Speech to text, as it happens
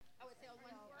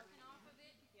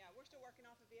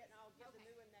bit, and I'll get the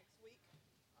new one next week.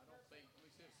 I don't think, let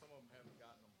me see if some of them haven't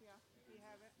gotten them. Yeah, you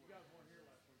haven't. You guys weren't here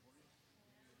last week, were you?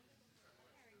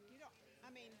 You don't.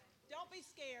 I mean, don't be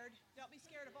scared. Don't be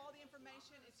scared of all the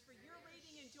information. It's for your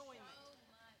reading enjoyment.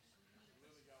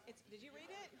 Did you read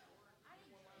it? I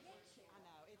know it's a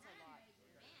lot.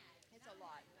 It's a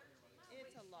lot.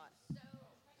 It's a lot.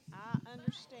 I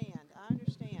understand. I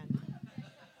understand. Do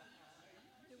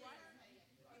what?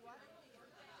 Do what?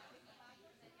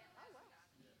 Oh wow.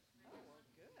 Oh well,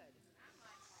 good.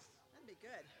 That'd be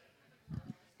good.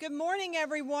 Good morning,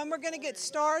 everyone. We're going to get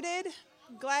started.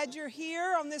 Glad you're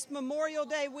here on this Memorial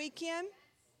Day weekend.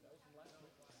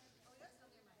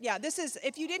 Yeah, this is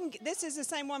the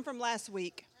same one from last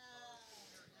week.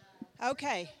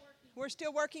 Okay, we're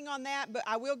still working on that, but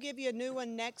I will give you a new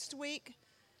one next week.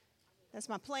 That's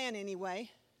my plan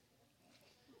anyway.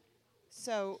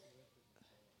 So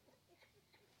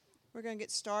we're going to get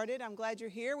started. I'm glad you're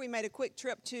here. We made a quick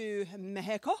trip to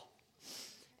Mexico,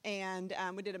 and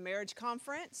we did a marriage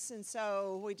conference, and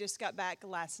so we just got back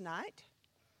last night.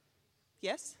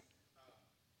 Yes?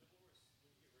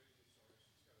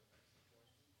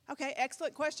 Okay,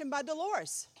 excellent question by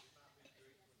Dolores.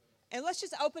 And let's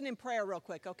just open in prayer real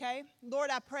quick, okay? Lord,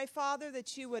 I pray, Father,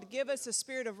 that you would give us a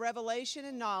spirit of revelation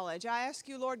and knowledge. I ask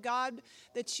you, Lord God,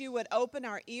 that you would open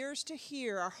our ears to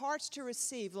hear, our hearts to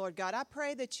receive, Lord God. I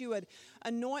pray that you would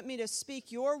anoint me to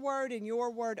speak your word and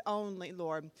your word only,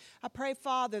 Lord. I pray,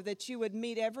 Father, that you would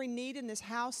meet every need in this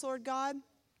house, Lord God.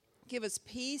 Give us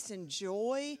peace and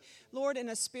joy, Lord, and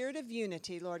a spirit of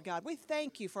unity, Lord God. We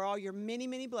thank you for all your many,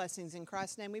 many blessings. In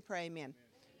Christ's name we pray, amen.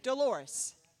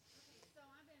 Dolores.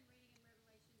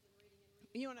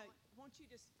 You want to, won't you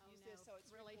just use this so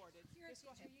it's really recorded? Just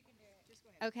go ahead. Just go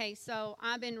ahead. Okay, so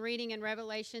I've been reading in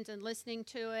Revelations and listening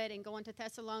to it and going to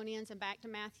Thessalonians and back to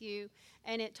Matthew.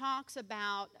 And it talks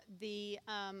about in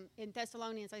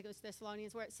Thessalonians, I think it was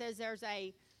Thessalonians, where it says there's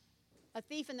a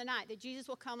thief in the night, that Jesus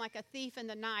will come like a thief in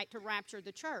the night to rapture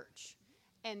the church.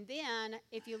 And then,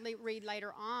 if you read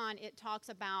later on, it talks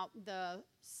about the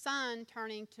sun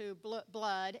turning to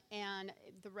blood and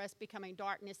the rest becoming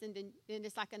darkness, and then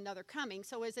it's like another coming.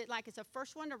 So is it like it's the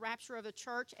first one, the rapture of the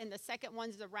church, and the second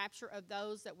one's the rapture of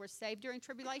those that were saved during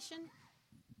tribulation?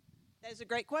 That is a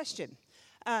great question.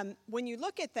 When you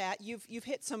look at that, you've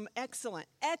hit some excellent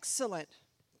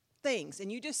things.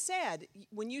 And you just said,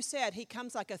 when you said he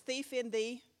comes like a thief in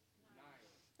the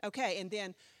night. Okay, and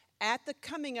then at the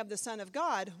coming of the Son of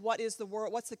God, what is the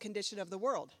world? What's the condition of the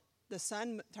world? The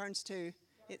sun turns to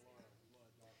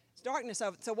it's darkness.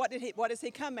 So what does he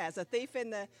come as? A thief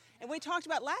in the. And we talked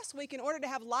about last week. In order to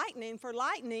have lightning, for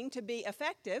lightning to be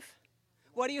effective,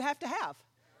 what do you have to have?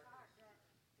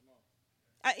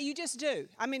 You just do.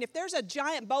 I mean, if there's a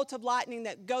giant bolt of lightning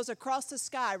that goes across the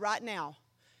sky right now,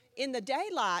 in the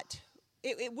daylight,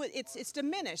 it's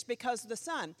diminished because of the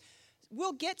sun.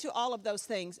 We'll get to all of those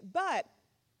things, but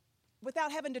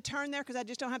without having to turn there, because I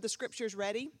just don't have the scriptures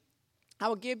ready, I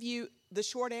will give you the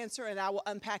short answer, and I will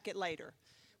unpack it later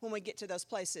when we get to those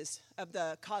places of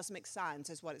the cosmic signs,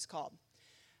 is what it's called.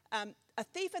 A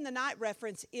thief in the night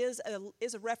reference is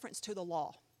a reference to the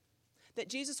law, that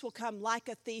Jesus will come like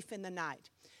a thief in the night.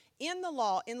 In the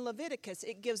law, in Leviticus,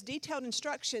 it gives detailed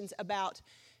instructions about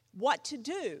what to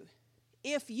do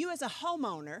if you as a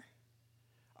homeowner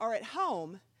are at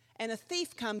home and a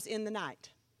thief comes in the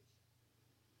night.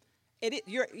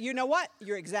 You know what?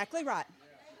 You're exactly right.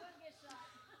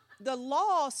 The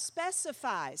law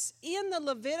specifies, in the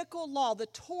Levitical law, the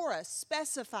Torah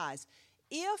specifies,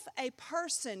 if a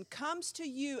person comes to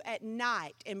you at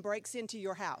night and breaks into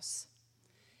your house,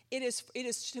 it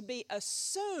is to be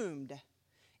assumed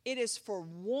it is for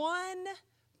one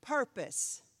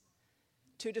purpose: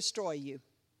 to destroy you.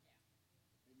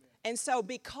 And so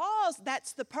because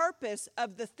that's the purpose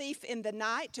of the thief in the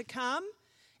night to come,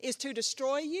 is to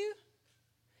destroy you,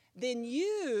 then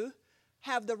you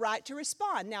have the right to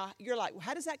respond. Now, you're like, well,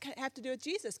 how does that have to do with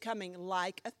Jesus coming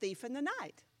like a thief in the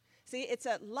night? See, it's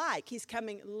a like. He's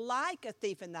coming like a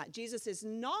thief in the night. Jesus is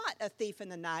not a thief in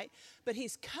the night, but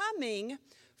he's coming.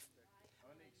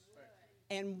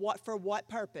 And for what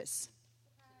purpose?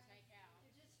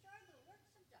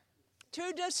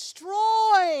 To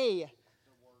destroy.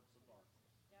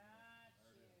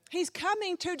 He's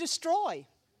coming to destroy.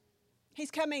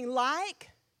 He's coming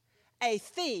like a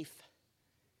thief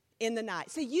in the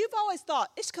night. See, you've always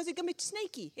thought, it's because he's going to be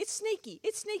sneaky. It's sneaky.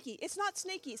 It's sneaky. It's not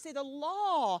sneaky. See, the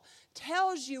law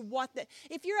tells you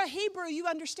if you're a Hebrew, you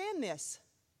understand this.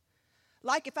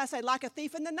 Like if I say, like a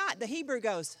thief in the night, the Hebrew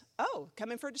goes, oh,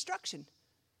 coming for destruction.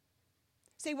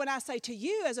 See, when I say to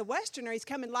you as a Westerner, he's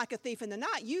coming like a thief in the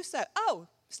night, you say, oh,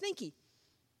 sneaky.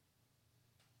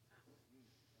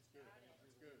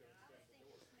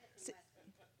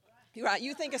 Right,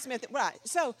 you think of Smith, right.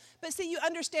 So, but see, you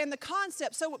understand the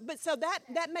concept. So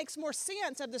that makes more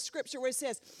sense of the scripture where it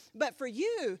says, but for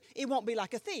you, it won't be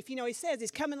like a thief. You know, he says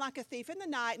he's coming like a thief in the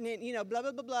night, and then, you know, blah,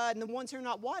 blah, blah, blah, and the ones who are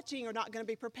not watching are not going to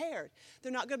be prepared.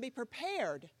 They're not going to be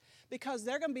prepared because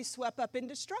they're going to be swept up in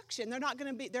destruction. They're not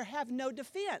going to be, they have no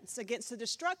defense against the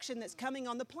destruction that's coming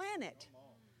on the planet.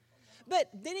 But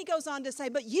then he goes on to say,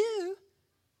 but you,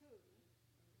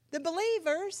 the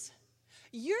believers,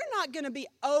 you're not going to be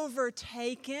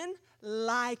overtaken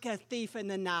like a thief in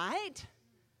the night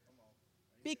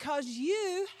because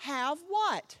you have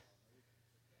what?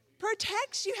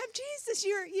 Protects. You have Jesus.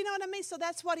 You know what I mean? So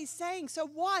that's what he's saying. So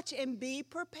watch and be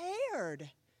prepared. Amen.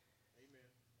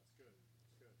 That's good.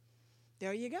 That's good.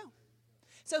 There you go.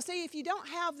 So see, if you don't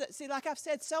have that, see, like I've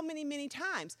said so many, many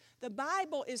times, the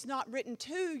Bible is not written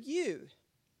to you.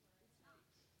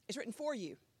 It's written for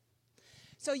you.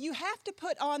 So you have to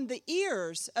put on the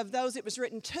ears of those it was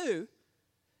written to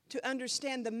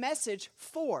understand the message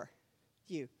for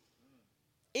you.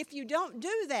 If you don't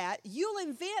do that, you'll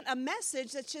invent a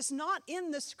message that's just not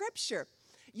in the scripture.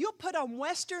 You'll put on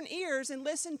Western ears and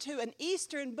listen to an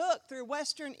Eastern book through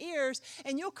Western ears,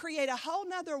 and you'll create a whole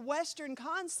nother Western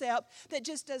concept that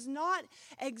just does not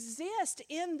exist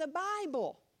in the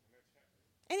Bible.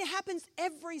 And it happens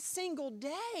every single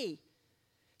day.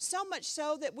 So much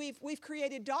so that we've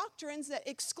created doctrines that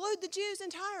exclude the Jews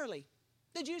entirely.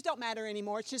 The Jews don't matter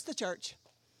anymore. It's just the church.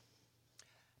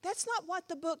 That's not what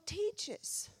the book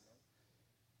teaches.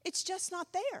 It's just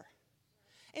not there.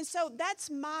 And so that's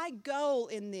my goal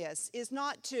in this, is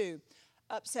not to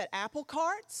upset apple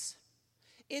carts.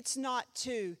 It's not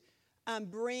to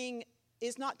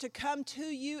come to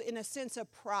you in a sense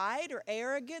of pride or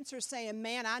arrogance or saying,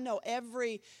 man, I know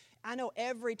every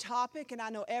topic and I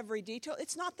know every detail.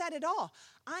 It's not that at all.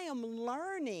 I am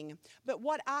learning. But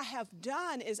what I have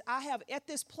done is I have, at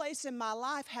this place in my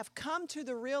life, have come to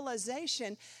the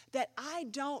realization that I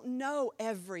don't know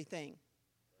everything.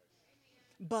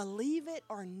 Believe it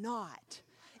or not.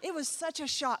 It was such a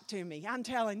shock to me, I'm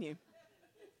telling you.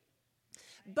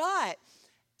 But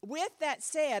with that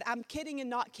said, I'm kidding and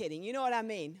not kidding. You know what I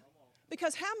mean?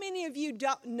 Because how many of you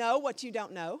don't know what you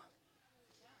don't know?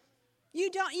 You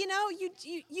don't,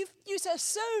 you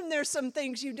assume there's some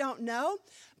things you don't know,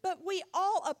 but we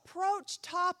all approach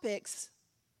topics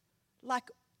like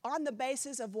on the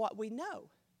basis of what we know.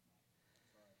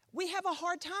 We have a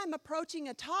hard time approaching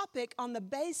a topic on the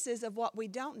basis of what we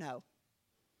don't know.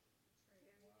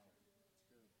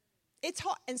 It's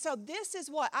hard. And so this is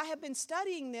what, I have been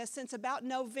studying this since about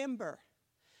November.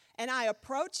 And I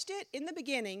approached it in the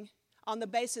beginning on the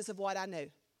basis of what I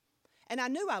knew. And I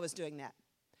knew I was doing that.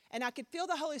 And I could feel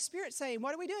the Holy Spirit saying,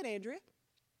 what are we doing, Andrea?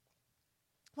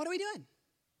 What are we doing?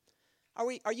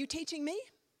 Are you teaching me?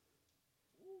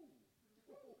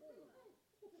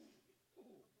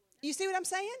 You see what I'm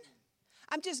saying?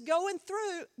 I'm just going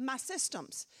through my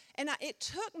systems. And it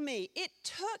took me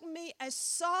a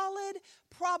solid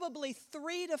probably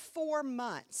 3 to 4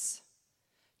 months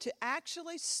to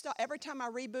actually stop. Every time I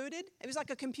rebooted, it was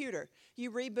like a computer. You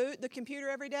reboot the computer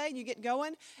every day and you get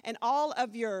going and all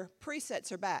of your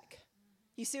presets are back.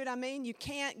 You see what I mean? You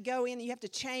can't go in, you have to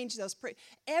change those.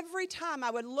 Every time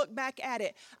I would look back at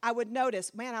it, I would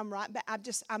notice, man, I'm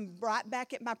right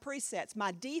back at my presets.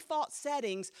 My default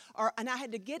settings are, and I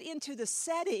had to get into the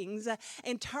settings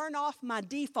and turn off my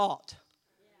default.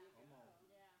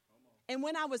 And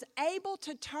when I was able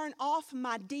to turn off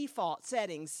my default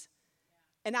settings,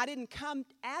 and I didn't come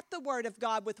at the Word of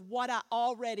God with what I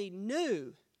already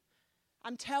knew,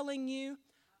 I'm telling you,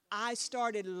 I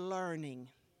started learning.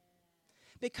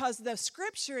 Because the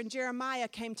scripture in Jeremiah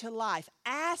came to life.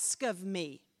 Ask of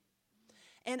me,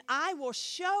 and I will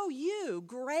show you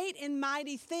great and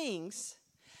mighty things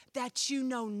that you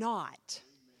know not.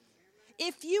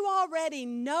 If you already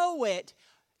know it,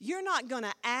 you're not going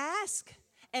to ask,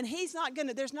 and there's not going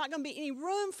to be any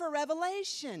room for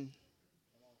revelation.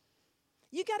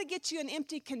 You got to get you an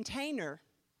empty container,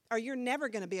 or you're never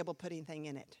going to be able to put anything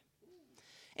in it.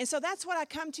 And so that's what I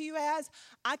come to you as.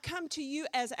 I come to you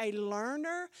as a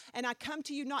learner, and I come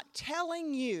to you not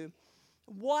telling you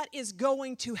what is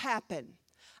going to happen.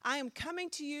 I am coming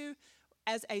to you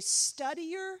as a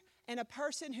studier and a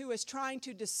person who is trying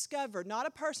to discover, not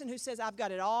a person who says, I've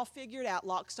got it all figured out,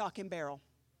 lock, stock, and barrel.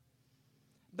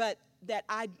 But that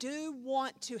I do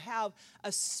want to have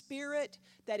a spirit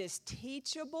that is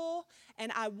teachable,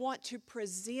 and I want to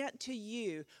present to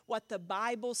you what the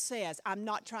Bible says. I'm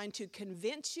not trying to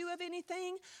convince you of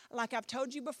anything. Like I've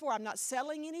told you before, I'm not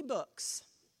selling any books.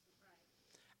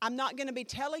 I'm not going to be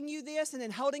telling you this and then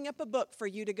holding up a book for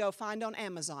you to go find on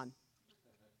Amazon.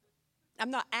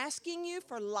 I'm not asking you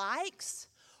for likes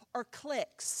or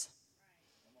clicks.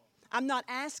 I'm not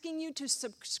asking you to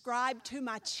subscribe to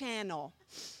my channel.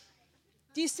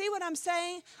 Do you see what I'm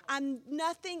saying? I'm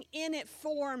nothing in it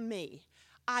for me.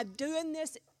 I'm doing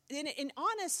this, and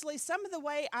honestly, some of the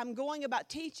way I'm going about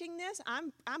teaching this,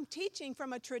 I'm teaching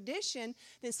from a tradition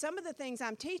that some of the things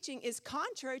I'm teaching is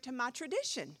contrary to my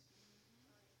tradition.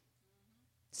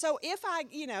 So if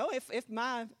if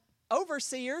my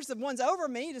overseers, the ones over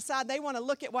me, decide they want to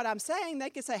look at what I'm saying, they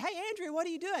can say, hey, Andrea, what are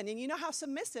you doing? And you know how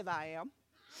submissive I am.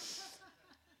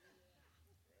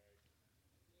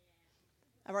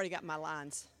 I've already got my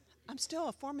lines. I'm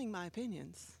still forming my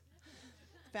opinions.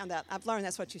 Found out. I've learned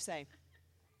that's what you say.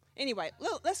 Anyway,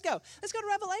 let's go. Let's go to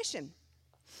Revelation.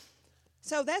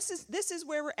 So this is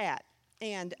where we're at.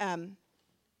 And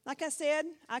like I said,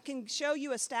 I can show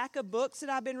you a stack of books that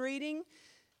I've been reading.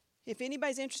 If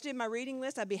anybody's interested in my reading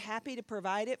list, I'd be happy to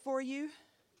provide it for you.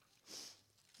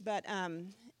 But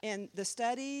and the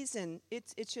studies, and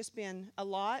it's just been a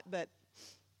lot, but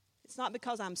it's not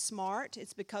because I'm smart.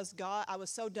 It's because I was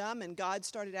so dumb, and God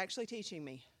started actually teaching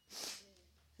me.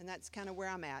 And that's kind of where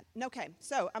I'm at. Okay,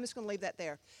 so I'm just going to leave that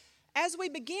there. As we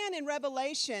begin in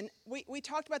Revelation, we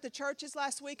talked about the churches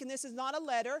last week, and this is not a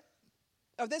letter.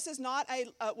 Or this is not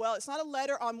it's not a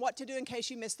letter on what to do in case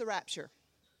you miss the rapture.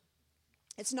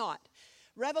 It's not.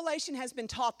 Revelation has been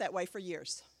taught that way for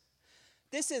years.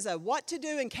 This is a what to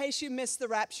do in case you miss the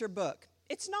rapture book.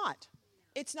 It's not.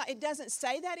 It's not. It doesn't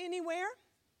say that anywhere.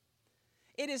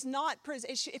 It is not.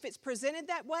 If it's presented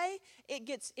that way, it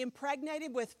gets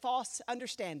impregnated with false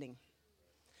understanding.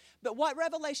 But what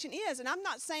Revelation is, and I'm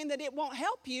not saying that it won't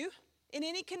help you in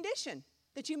any condition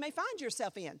that you may find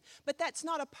yourself in, but that's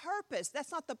not a purpose.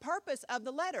 That's not the purpose of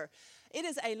the letter. It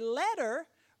is a letter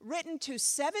written to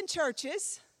 7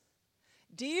 churches.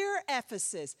 Dear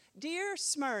Ephesus, dear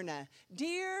Smyrna,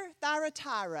 dear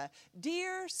Thyatira,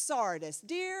 dear Sardis,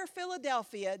 dear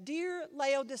Philadelphia, dear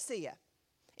Laodicea.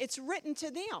 It's written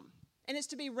to them, and it's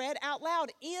to be read out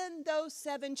loud in those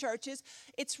 7 churches.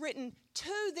 It's written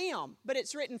to them, but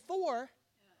it's written for.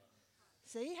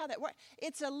 See how that works?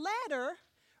 It's a letter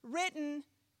written,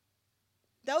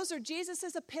 those are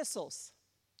Jesus' epistles.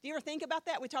 Do you ever think about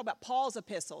that? We talk about Paul's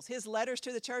epistles, his letters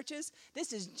to the churches.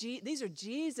 These are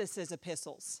Jesus'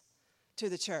 epistles to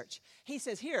the church. He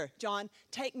says, here, John,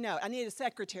 take note. I need a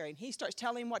secretary. And he starts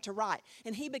telling him what to write.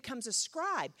 And he becomes a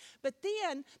scribe. But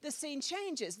then the scene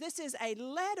changes. This is a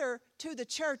letter to the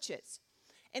churches.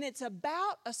 And it's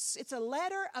a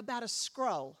letter about a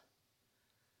scroll.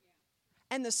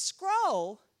 And the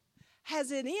scroll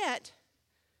has in it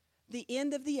the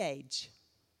end of the age.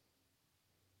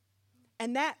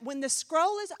 And that when the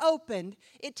scroll is opened,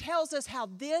 it tells us how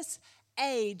this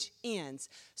age ends.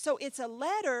 So it's a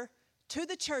letter to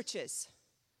the churches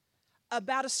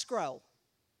about a scroll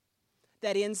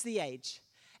that ends the age.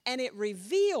 And it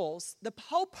reveals the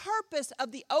whole purpose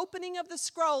of the opening of the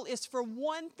scroll is for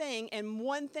one thing and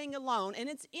one thing alone. And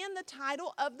it's in the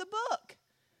title of the book.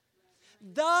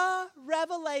 The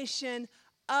revelation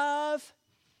of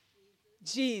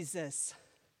Jesus.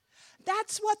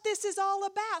 That's what this is all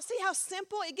about. See how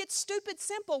simple? It gets stupid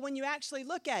simple when you actually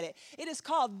look at it. It is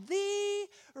called the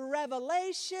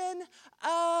revelation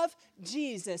of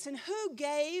Jesus. And who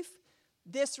gave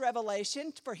this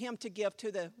revelation for him to give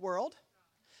to the world?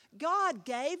 God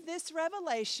gave this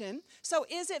revelation. So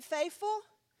is it faithful?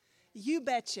 You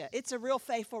betcha. It's a real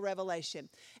faithful revelation.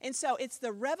 And so it's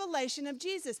the revelation of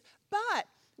Jesus. But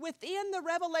within the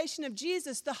revelation of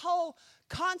Jesus, the whole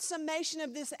consummation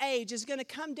of this age is going to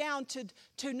come down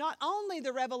to not only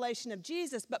the revelation of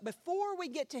Jesus, but before we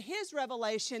get to his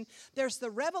revelation, there's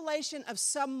the revelation of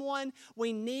someone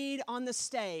we need on the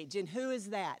stage. And who is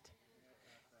that?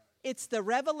 It's the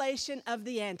revelation of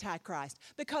the Antichrist.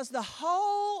 Because the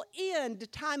whole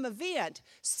end time event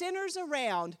centers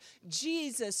around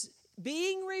Jesus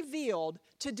being revealed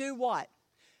to do what?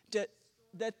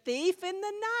 The thief in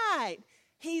the night.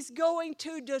 He's going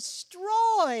to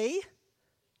destroy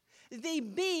the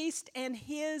beast and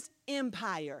his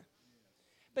empire.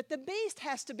 But the beast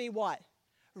has to be what?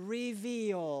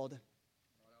 Revealed.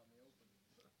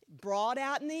 Brought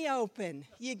out in the open.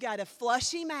 You got to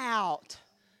flush him out.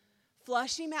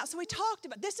 Flush him out. So we talked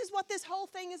about, this is what this whole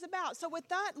thing is about. So with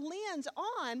that lens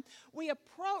on, we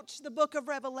approach the book of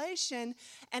Revelation,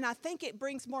 and I think it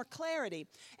brings more clarity.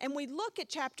 And we look at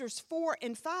chapters 4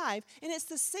 and 5, and it's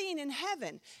the scene in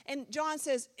heaven. And John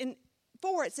says, in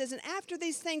 4 it says, and after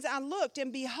these things I looked,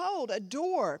 and behold, a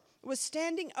door was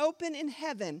standing open in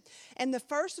heaven, and the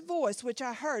first voice which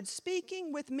I heard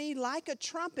speaking with me like a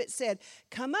trumpet said,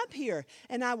 "Come up here,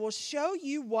 and I will show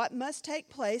you what must take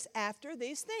place after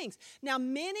these things." Now,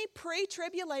 many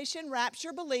pre-tribulation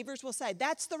rapture believers will say,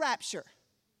 that's the rapture.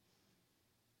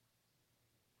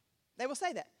 They will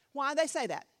say that. Why do they say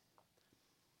that?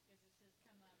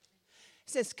 It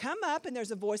says, "Come up," and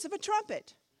there's a voice of a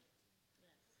trumpet.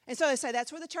 And so they say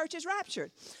that's where the church is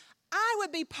raptured. I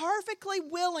would be perfectly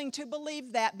willing to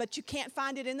believe that, but you can't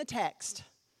find it in the text.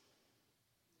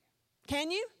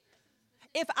 Can you?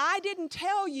 If I didn't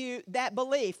tell you that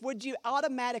belief, would you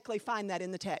automatically find that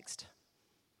in the text?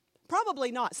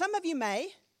 Probably not. Some of you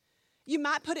may. You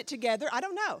might put it together. I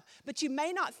don't know. But you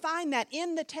may not find that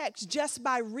in the text just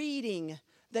by reading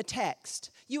the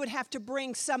text. You would have to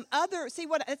bring some other,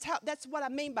 that's what I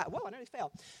mean by, whoa, I nearly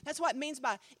fell. That's what it means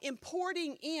by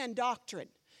importing in doctrine.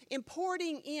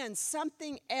 Importing in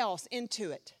something else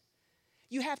into it.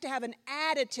 You have to have an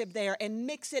additive there and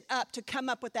mix it up to come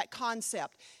up with that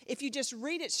concept. If you just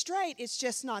read it straight, it's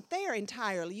just not there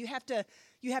entirely. You have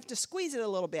to squeeze it a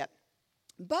little bit.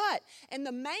 But, and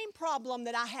the main problem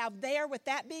that I have there with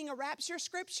that being a rapture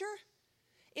scripture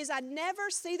is I never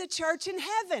see the church in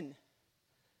heaven.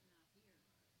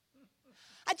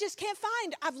 I just can't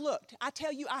find. I've looked. I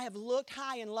tell you, I have looked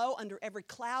high and low under every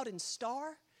cloud and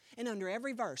star. And under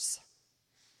every verse.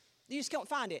 You just don't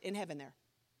find it in heaven there.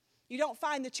 You don't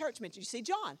find the church mentioned. You see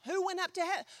John. Who went up to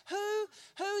heaven?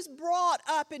 Who's brought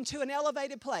up into an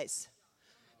elevated place?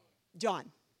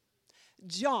 John.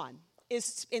 John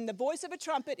is, in the voice of a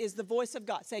trumpet, is the voice of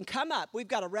God saying, "Come up." We've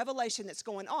got a revelation that's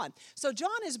going on. So John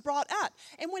is brought up.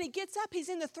 And when he gets up, he's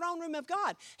in the throne room of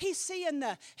God. He's seeing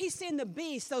the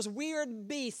beasts, those weird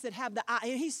beasts that have the eye.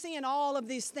 And he's seeing all of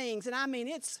these things.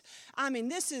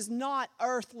 And this is not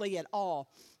earthly at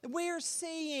all. We're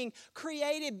seeing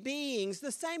created beings,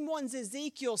 the same ones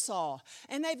Ezekiel saw.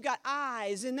 And they've got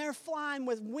eyes, and they're flying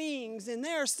with wings, and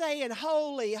they're saying,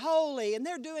 "Holy, holy," and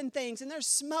they're doing things, and there's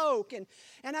smoke. And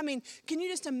can you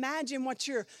just imagine what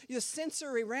your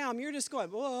sensory realm, you're just going,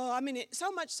 whoa.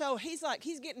 So much so, he's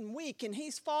getting weak, and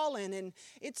he's falling, and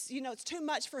it's too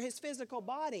much for his physical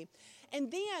body.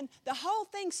 And then the whole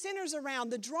thing centers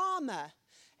around the drama,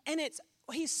 and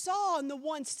he saw the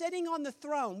one sitting on the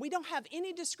throne. We don't have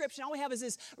any description. All we have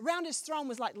is around his throne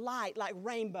was like light, like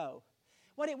rainbow.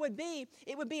 What it would be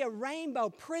a rainbow,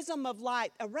 prism of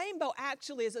light. A rainbow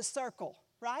actually is a circle,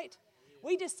 right?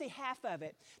 We just see half of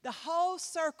it. The whole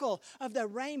circle of the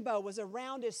rainbow was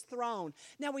around his throne.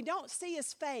 Now, we don't see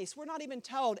his face. We're not even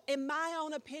told. In my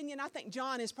own opinion, I think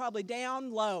John is probably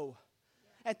down low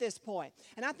at this point.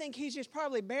 And I think he's just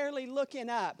probably barely looking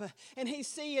up. And he's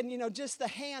seeing, just the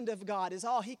hand of God is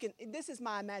all he can. This is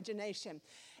my imagination.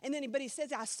 And then, but he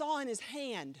says, "I saw in his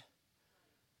hand."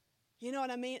 You know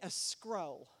what I mean? A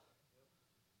scroll.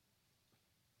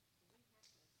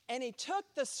 And he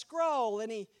took the scroll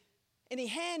and he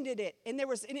handed it. And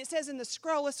it says in the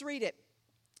scroll, let's read it.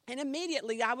 "And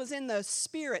immediately I was in the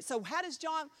spirit." So how does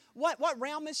John, what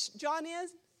realm is John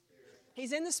is?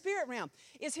 He's in the spirit realm.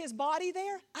 Is his body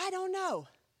there? I don't know.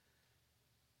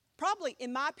 Probably,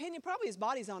 in my opinion, his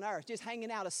body's on earth, just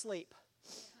hanging out asleep.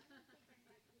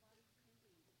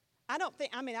 I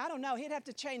don't know. He'd have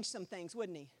to change some things,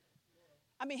 wouldn't he?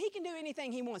 He can do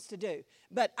anything he wants to do.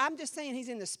 But I'm just saying he's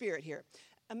in the spirit here.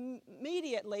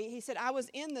 Immediately, he said, "I was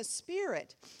in the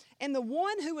spirit. And the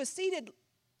one who was seated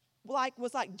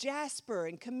was like jasper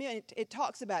and it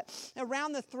talks about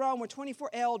around the throne were 24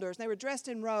 elders. They were dressed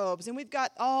in robes, and we've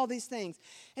got all these things.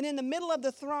 And in the middle of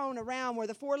the throne around were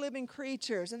the 4 living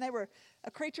creatures, and they were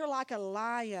a creature like a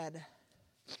lion,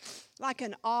 like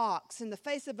an ox, and the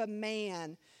face of a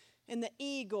man, and the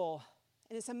eagle."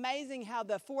 And it's amazing how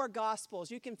the 4 Gospels,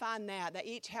 you can find that. They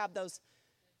each have those.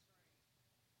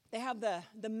 They have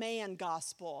the man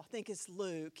gospel. I think it's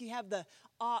Luke. You have the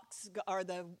ox, or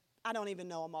I don't even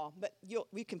know them all, but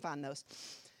we can find those.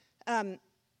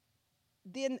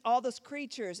 Then all those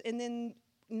creatures, and then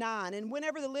 9. And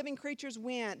whenever the living creatures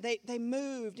went, they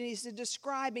moved, and he's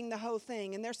describing the whole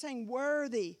thing. And they're saying,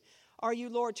 "Worthy are you,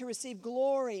 Lord, to receive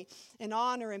glory and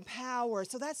honor and power."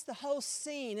 So that's the whole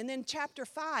scene. And then chapter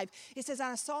 5, it says,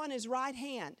 "I saw in his right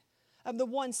hand of the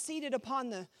one seated upon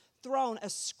the throne a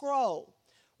scroll,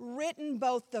 written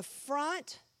both the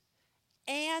front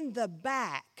and the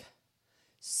back,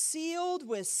 sealed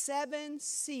with 7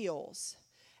 seals.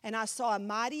 And I saw a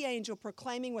mighty angel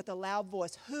proclaiming with a loud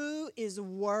voice, 'Who is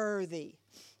worthy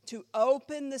to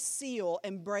open the seal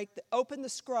and open the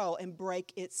scroll and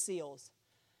break its seals?'"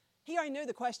 He already knew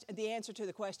the answer to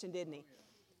the question, didn't he?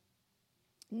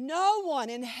 No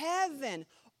one in heaven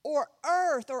or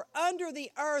earth or under the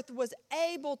earth was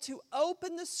able to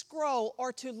open the scroll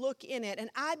or to look in it. And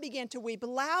I began to weep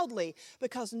loudly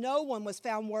because no one was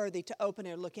found worthy to open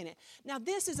it or look in it. Now,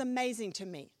 this is amazing to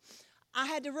me. I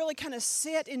had to really kind of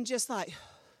sit and just like,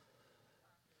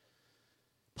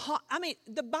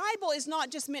 the Bible is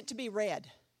not just meant to be read.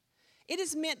 It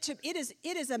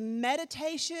is a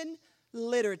meditation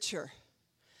literature.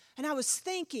 And I was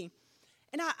thinking,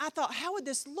 and I thought, how would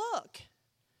this look?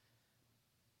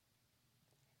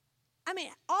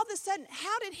 All of a sudden,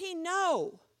 how did he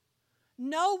know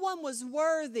no one was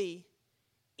worthy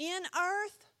in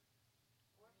earth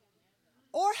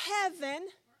or heaven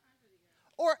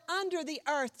or under the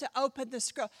earth to open the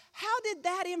scroll? How did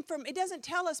that it doesn't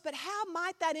tell us, but how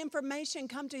might that information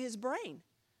come to his brain?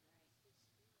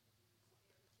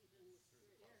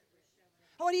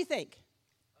 What do you think?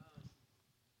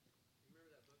 Remember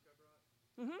that book I brought?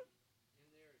 Mm-hmm. In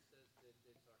there it says that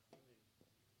it's our human,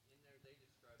 in there they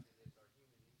describe it as our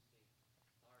human instinct,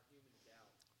 our human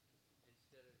doubt.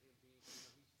 Instead of him being,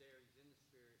 he's there, he's in the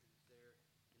spirit, he's there,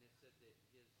 and it said that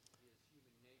his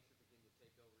human nature began to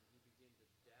take over, and he began to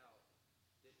doubt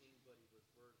that anybody was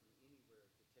worthy anywhere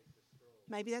to take the scroll.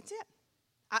 Maybe that's it.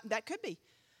 That could be.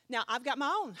 Now, I've got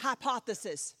my own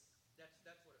hypothesis.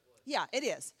 That's what it was. Yeah, it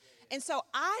is. And so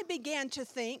I began to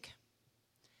think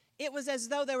it was as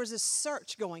though there was a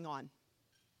search going on.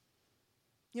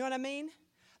 You know what I mean?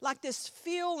 Like this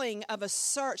feeling of a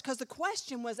search, because the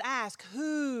question was asked,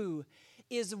 who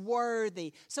is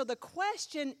worthy? So the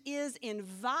question is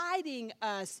inviting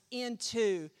us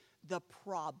into the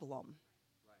problem.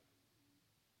 Right.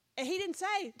 And he didn't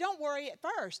say, don't worry at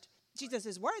first. Jesus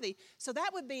is worthy. So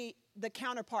that would be the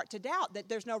counterpart to doubt, that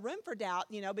there's no room for doubt,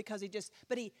 because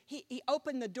he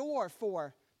opened the door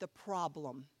for the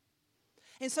problem.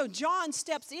 And so John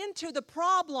steps into the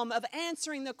problem of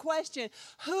answering the question,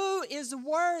 who is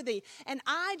worthy? And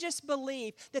I just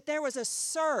believe that there was a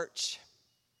search.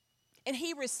 And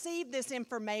he received this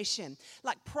information,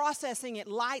 like processing it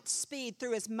light speed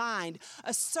through his mind,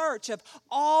 a search of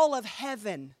all of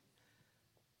heaven.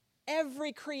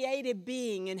 Every created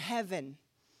being in heaven.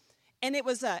 And it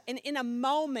was in a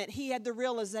moment he had the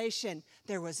realization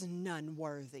there was none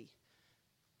worthy.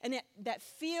 And that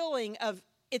feeling of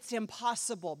it's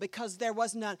impossible because there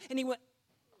was none. And he went,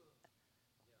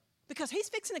 because he's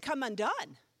fixing to come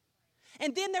undone.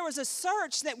 And then there was a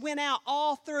search that went out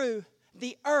all through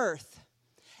the earth.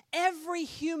 Every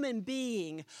human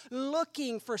being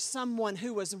looking for someone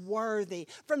who was worthy.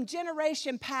 From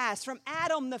generation past, from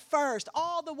Adam the first,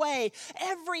 all the way,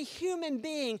 every human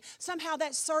being, somehow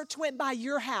that search went by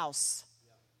your house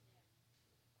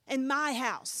and my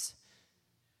house.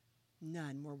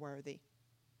 None were worthy.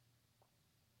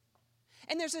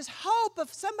 And there's this hope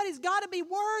of somebody's got to be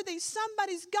worthy,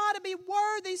 somebody's got to be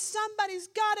worthy, somebody's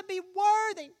got to be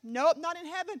worthy. Nope, not in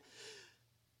heaven.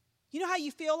 You know how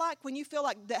you feel like when you feel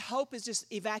like that hope is just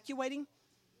evacuating?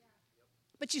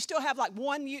 But you still have like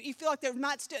one, you feel like there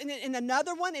might still, and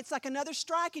another one, it's like another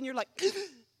strike, and you're like,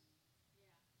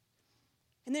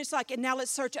 and then it's like, and now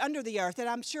let's search under the earth. And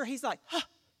I'm sure he's like, huh.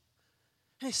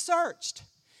 And he searched.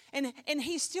 And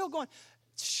he's still going,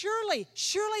 surely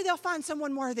they'll find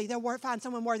someone worthy. They'll find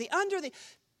someone worthy under the.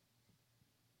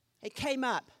 It came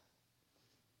up.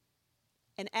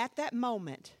 And at that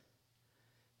moment,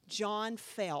 John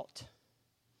felt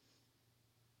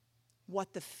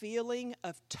what the feeling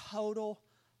of total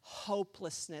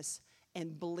hopelessness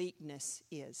and bleakness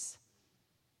is.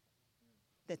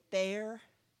 That there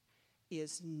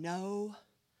is no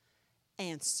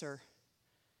answer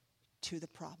to the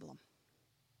problem.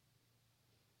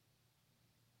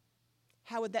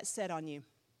 How would that set on you?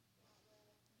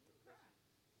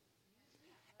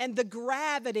 And the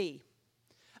gravity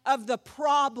of the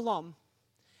problem.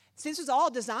 See, this was all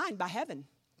designed by heaven.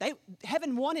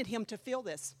 Heaven wanted him to feel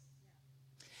this.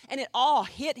 And it all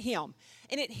hit him.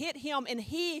 And it hit him, and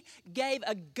he gave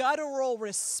a guttural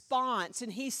response.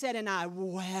 And he said, and I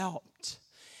wept.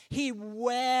 He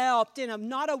wept, and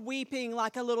not a weeping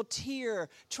like a little tear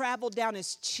traveled down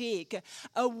his cheek,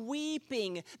 a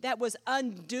weeping that was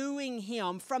undoing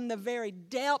him from the very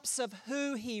depths of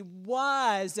who he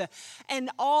was. And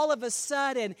all of a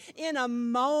sudden, in a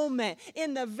moment,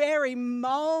 in the very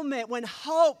moment when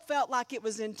hope felt like it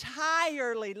was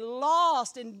entirely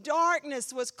lost and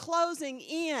darkness was closing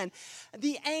in,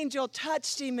 the angel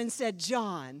touched him and said,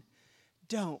 John,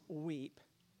 don't weep.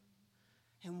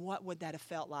 And what would that have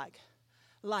felt like?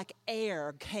 Like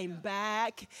air came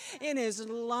back in his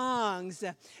lungs.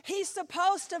 He's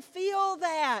supposed to feel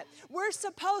that. We're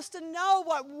supposed to know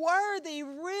what worthy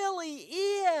really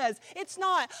is. It's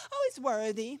not, oh, he's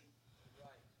worthy.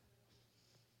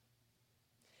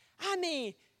 I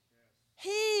mean,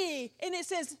 and it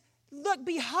says, look,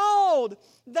 behold,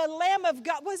 the Lamb of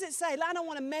God. What does it say? I don't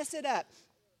want to mess it up.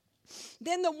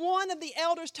 Then the one of the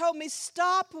elders told me,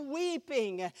 stop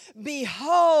weeping.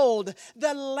 Behold,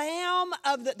 the Lamb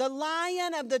of the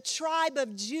Lion of the tribe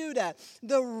of Judah,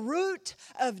 the Root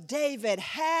of David,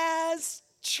 has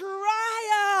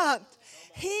triumphed.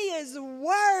 He is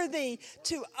worthy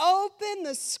to open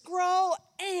the scroll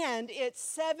and its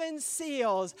 7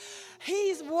 seals.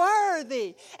 He's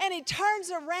worthy. And he turns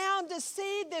around to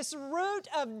see this Root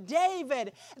of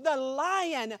David, the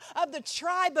Lion of the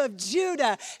tribe of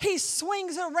Judah. He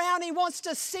swings around. He wants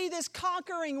to see this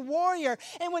conquering warrior.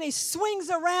 And when he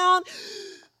swings around,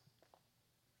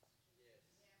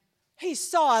 he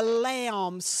saw a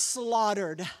lamb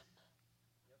slaughtered.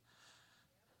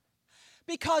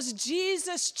 Because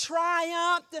Jesus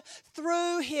triumphed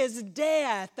through his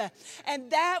death. And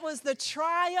that was the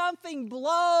triumphing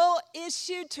blow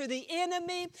issued to the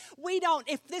enemy.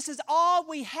 If this is all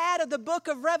we had of the book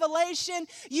of Revelation,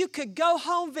 you could go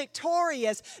home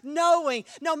victorious, knowing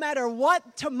no matter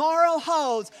what tomorrow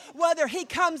holds, whether he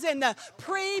comes in the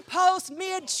pre, post,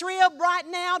 mid-trib, right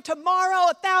now, tomorrow,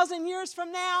 1,000 years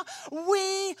from now,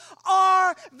 we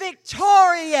are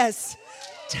victorious.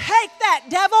 Take that,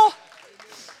 devil.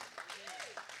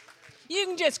 You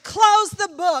can just close the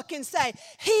book and say,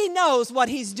 he knows what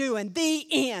he's doing. The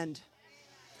end.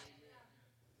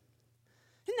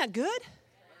 Isn't that good?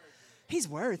 He's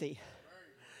worthy.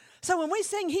 So when we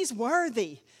sing he's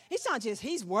worthy, it's not just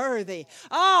he's worthy.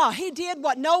 He did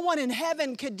what no one in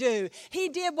heaven could do. He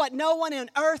did what no one on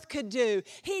earth could do.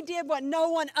 He did what no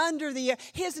one under the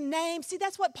earth. His name, see,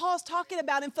 that's what Paul's talking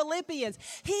about in Philippians.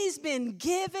 He's been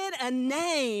given a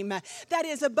name that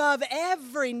is above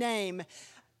every name.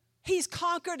 He's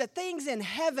conquered the things in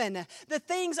heaven, the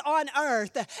things on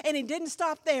earth, and he didn't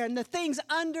stop there, and the things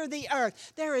under the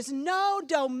earth. There is no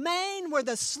domain where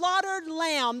the slaughtered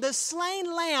lamb, the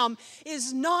slain lamb,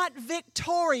 is not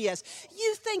victorious.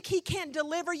 You think he can't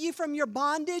deliver you from your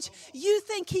bondage? You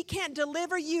think he can't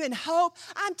deliver you in hope?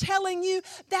 I'm telling you,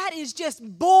 that is just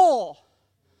bull.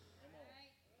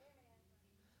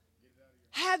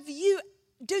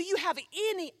 Do you have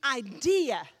any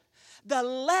idea the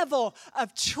level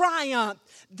of triumph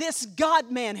this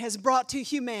God-man has brought to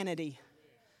humanity?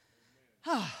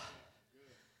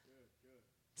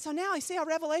 So now you see how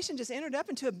Revelation just entered up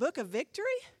into a book of victory?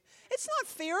 It's not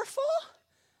fearful.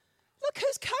 Look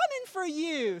who's coming for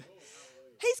you.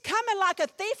 He's coming like a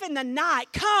thief in the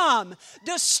night. Come,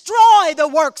 destroy the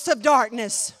works of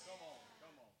darkness.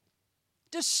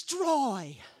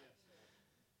 Destroy.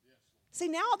 See,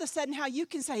 now all of a sudden how you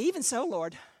can say, even so,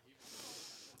 Lord,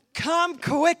 come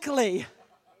quickly.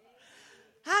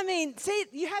 I mean, see,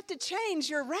 you have to change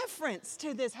your reference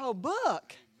to this whole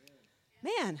book.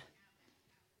 Man,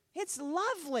 it's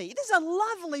lovely. This is a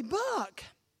lovely book.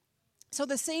 So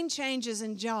the scene changes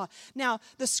in John. Now,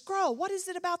 the scroll, what is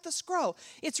it about the scroll?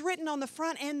 It's written on the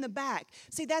front and the back.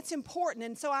 See, that's important.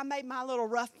 And so I made my little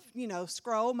rough,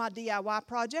 scroll, my DIY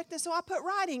project. And so I put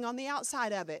writing on the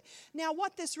outside of it. Now,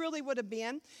 what this really would have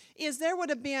been is there would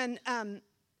have been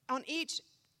on each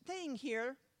thing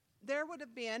here, there would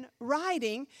have been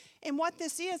writing. And what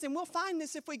this is, and we'll find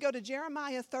this if we go to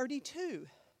Jeremiah 32.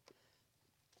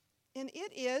 And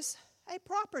it is a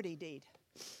property deed.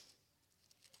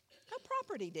 A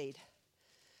property deed.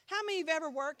 How many of you have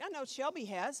ever worked? I know Shelby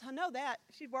has. I know that.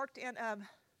 She worked in,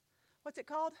 what's it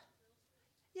called?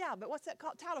 Yeah, but what's that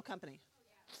called? Title company.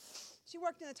 She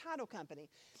worked in a title company.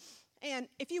 And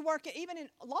if you work even in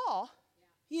law,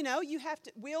 you have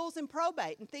to, wills and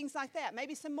probate and things like that.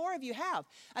 Maybe some more of you have.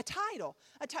 A title.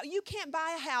 You can't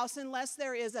buy a house unless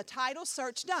there is a title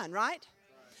search done, right?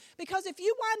 Because if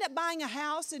you wind up buying a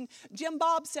house and Jim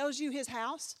Bob sells you his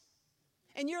house,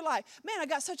 and you're like, man, I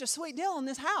got such a sweet deal on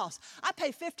this house. I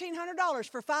paid $1,500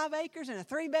 for 5 acres and a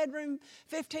 3-bedroom,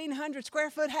 1,500 square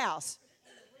foot house.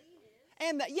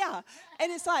 And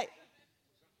and it's like,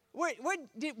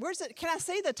 where's it? Can I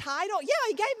see the title? Yeah,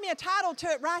 he gave me a title to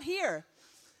it right here.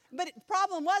 But the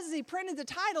problem was he printed the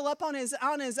title up on his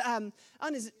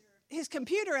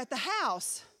computer at the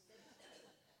house.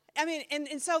 I mean,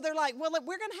 and so they're like, well,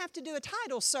 we're going to have to do a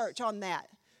title search on that.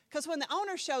 Because when the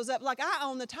owner shows up, like, I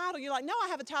own the title, you're like, no, I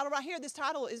have a title right here. This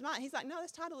title is mine. He's like, no,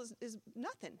 this title is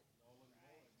nothing.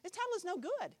 This title is no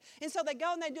good. And so they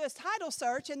go and they do a title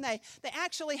search, and they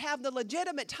actually have the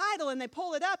legitimate title, and they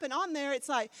pull it up, and on there it's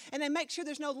like, and they make sure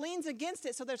there's no liens against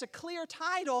it, so there's a clear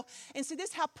title. And see, this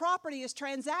is how property is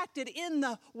transacted in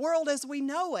the world as we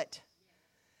know it.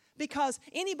 Because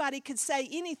anybody could say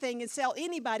anything and sell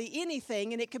anybody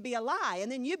anything, and it could be a lie, and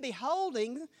then you'd be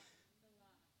holding,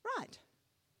 right.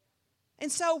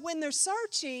 And so when they're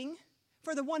searching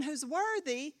for the one who's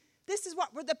worthy, this is what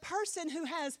the person who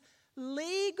has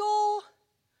legal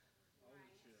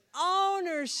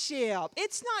ownership.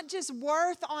 It's not just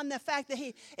worth on the fact that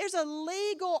there's a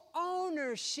legal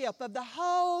ownership of the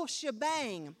whole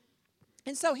shebang.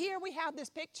 And so here we have this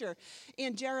picture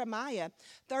in Jeremiah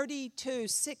 32,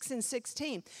 6 and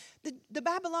 16. The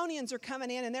Babylonians are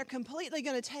coming in and they're completely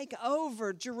going to take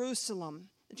over Jerusalem.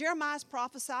 Jeremiah's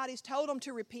prophesied. He's told them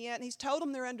to repent. He's told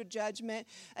them they're under judgment.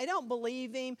 They don't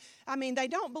believe him. I mean, they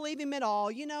don't believe him at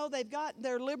all. You know, they've got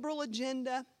their liberal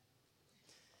agenda.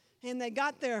 And they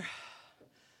got their,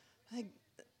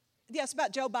 it's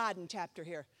about Joe Biden chapter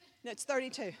here. No, it's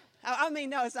 32. I mean,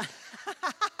 no, it's not.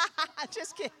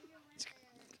 Just kidding.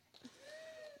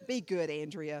 Be good,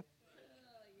 Andrea.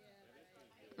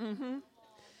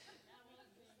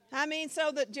 I mean,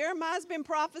 so that Jeremiah's been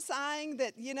prophesying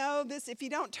that, you know, this, if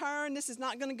you don't turn, this is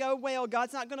not going to go well.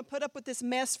 God's not going to put up with this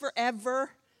mess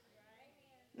forever.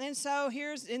 And so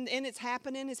and it's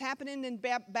happening. It's happening, and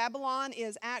Babylon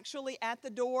is actually at the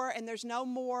door, and there's no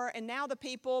more. And now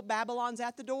Babylon's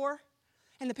at the door,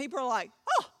 and the people are like,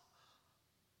 oh,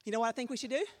 you know what I think we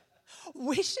should do?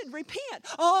 We should repent.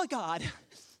 Oh, God,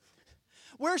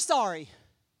 we're sorry.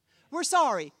 We're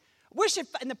sorry.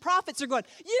 And the prophets are going,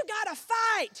 you got to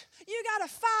fight. You got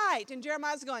to fight. And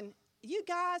Jeremiah's going, you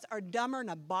guys are dumber than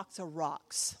a box of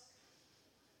rocks.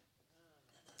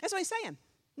 That's what he's saying.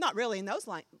 Not really in those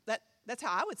lines. That's how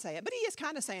I would say it. But he is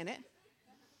kind of saying it.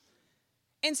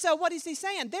 And so what is he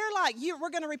saying? They're like, we're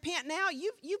going to repent now.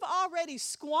 You've already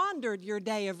squandered your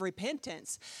day of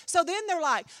repentance. So then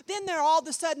they're all of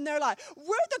a sudden, they're like,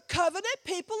 we're the covenant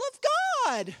people of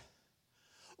God.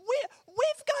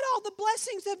 We've got all the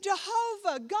blessings of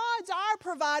Jehovah. God's our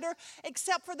provider,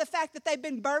 except for the fact that they've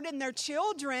been burdening their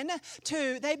children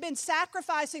they've been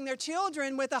sacrificing their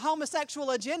children with a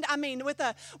homosexual agenda. I mean,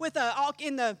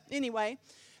 anyway,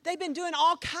 they've been doing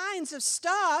all kinds of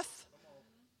stuff.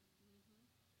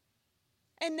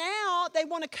 And now they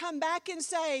want to come back and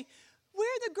say,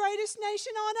 we're the greatest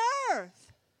nation on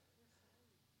earth.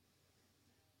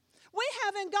 We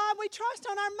have in God we trust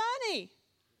on our money.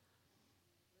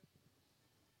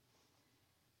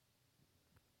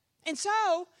 And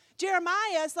so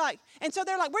Jeremiah's like, and so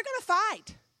they're like, we're going to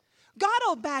fight. God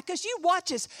will back us. You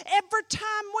watch us. Every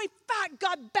time we fight,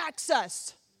 God backs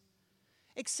us.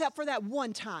 Except for that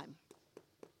one time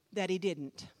that he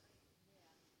didn't.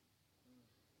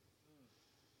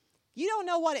 You don't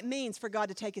know what it means for God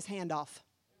to take his hand off.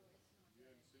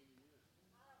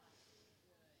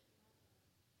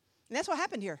 And that's what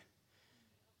happened here.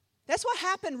 That's what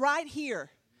happened right here.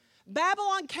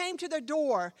 Babylon came to their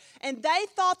door, and they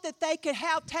thought that they could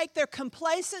take their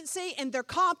complacency and their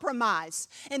compromise,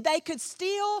 and they could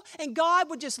steal, and God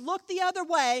would just look the other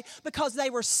way because they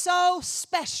were so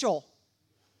special.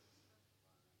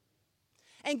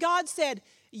 And God said,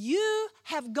 you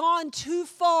have gone too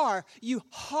far, you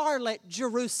harlot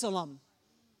Jerusalem.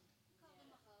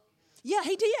 Yeah,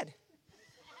 he did.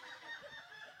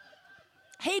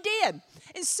 He did.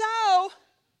 And so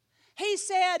he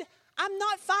said, I'm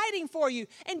not fighting for you.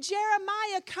 And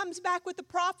Jeremiah comes back with the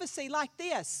prophecy like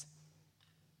this.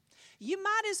 You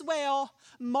might as well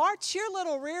march your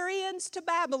little rear ends to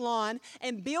Babylon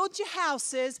and build your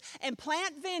houses and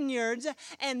plant vineyards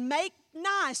and make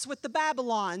nice with the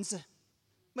Babylonians,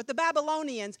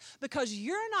 because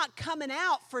you're not coming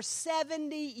out for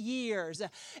 70 years.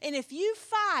 And if you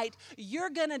fight, you're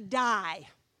going to die.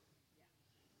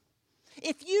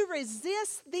 If you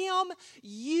resist them,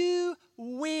 you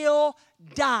will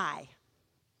die.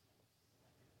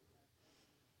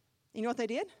 You know what they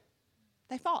did?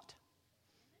 They fought.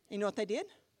 You know what they did?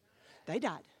 They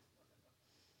died.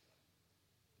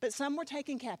 But some were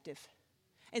taken captive,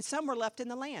 and some were left in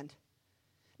the land.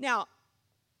 Now,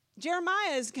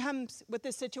 Jeremiah comes with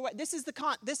this situation.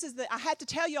 I had to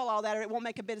tell you all that, or it won't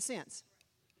make a bit of sense.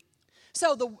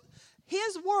 So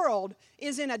his world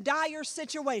is in a dire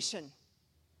situation.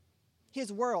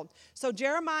 His world. So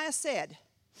Jeremiah said,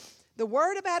 the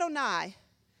word of Adonai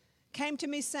came to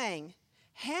me saying,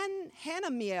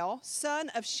 Hanamiel, son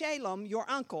of Shalom, your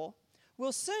uncle,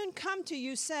 will soon come to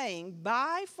you saying,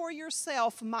 buy for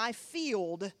yourself my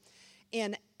field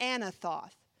in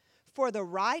Anathoth, for the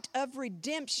right of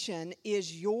redemption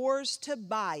is yours to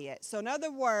buy it. So in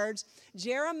other words,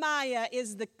 Jeremiah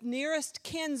is the nearest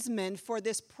kinsman for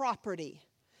this property.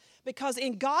 Because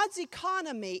in God's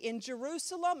economy, in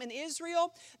Jerusalem and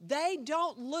Israel, they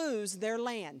don't lose their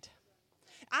land.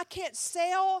 I can't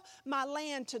sell my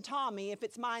land to Tommy if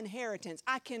it's my inheritance.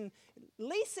 I can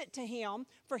lease it to him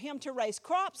for him to raise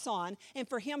crops on and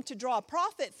for him to draw a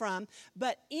profit from.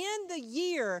 But in the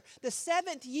year, the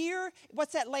 7th year,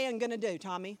 what's that land going to do,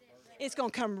 Tommy? It's going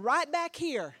to come right back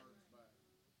here.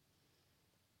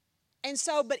 And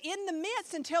so, but in the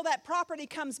midst, until that property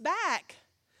comes back,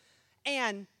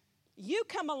 and you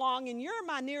come along and you're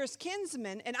my nearest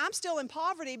kinsman, and I'm still in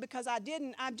poverty because I've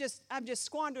just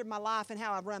squandered my life and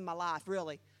how I've run my life,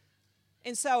 really.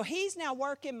 And so he's now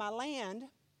working my land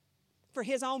for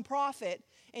his own profit,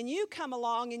 and you come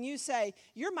along and you say,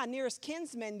 you're my nearest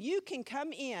kinsman, you can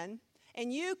come in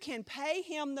and you can pay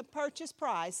him the purchase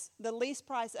price, the lease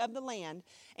price of the land,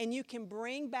 and you can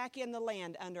bring back in the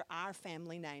land under our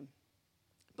family name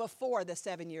before the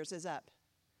 7 years is up.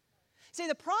 See,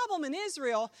 the problem in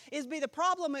Israel is the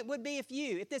problem it would be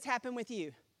if this happened with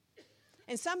you.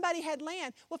 And somebody had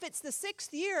land. Well, if it's the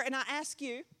 6th year and I ask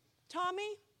you,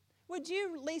 Tommy, would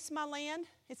you lease my land?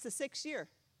 It's the 6th year.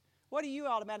 What are you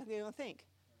automatically going to think?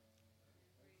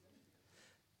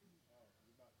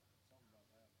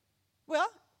 Well,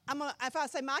 if I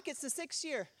say, Mike, it's the 6th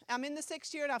year. I'm in the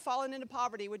 6th year and I've fallen into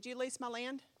poverty. Would you lease my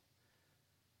land?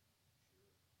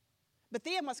 But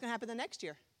then what's going to happen the next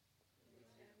year?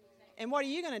 And what are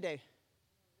you going to do?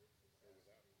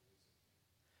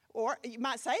 Or you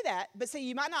might say that, but see,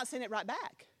 you might not send it right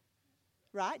back.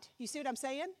 Right? You see what I'm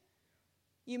saying?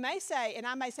 You may say, and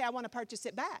I may say, I want to purchase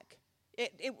it back.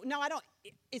 No, I don't.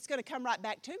 It's going to come right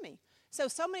back to me. So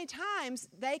many times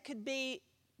they could be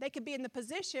in the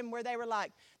position where they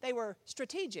were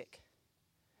strategic.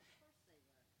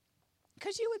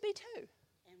 Because you would be too.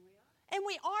 And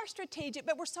we are strategic,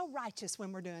 but we're so righteous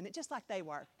when we're doing it, just like they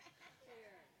were.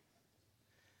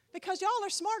 Because y'all are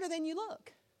smarter than you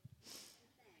look.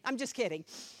 I'm just kidding.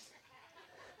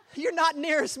 You're not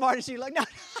near as smart as you look. No,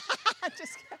 I'm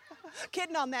just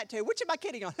kidding on that too. Which am I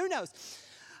kidding on? Who knows?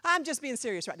 I'm just being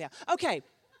serious right now. Okay.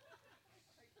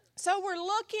 So we're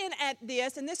looking at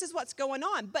this, and this is what's going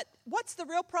on. But what's the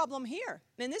real problem here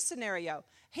in this scenario?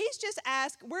 He's just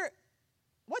asked,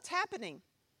 what's happening?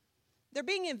 They're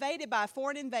being invaded by a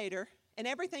foreign invader, and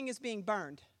everything is being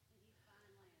burned.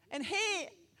 And he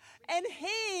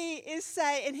is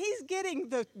saying, and he's getting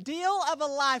the deal of a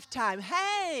lifetime.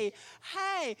 Hey,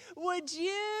 would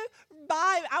you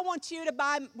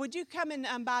come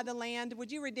and buy the land?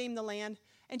 Would you redeem the land?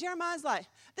 And Jeremiah's like,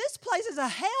 this place is a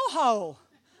hellhole.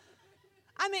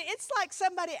 I mean, it's like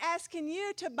somebody asking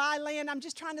you to buy land. I'm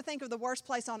just trying to think of the worst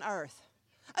place on earth.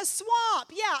 A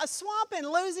swamp. Yeah, a swamp in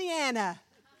Louisiana.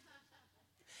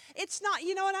 It's not,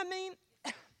 you know what I mean?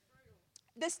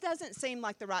 This doesn't seem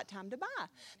like the right time to buy.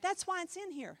 That's why it's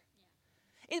in here.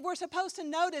 We're supposed to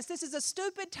notice this is a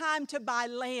stupid time to buy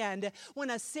land when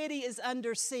a city is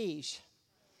under siege.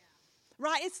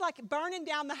 Right? It's like burning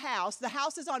down the house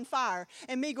is on fire,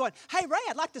 and me going, hey, Ray,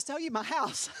 I'd like to sell you my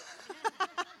house.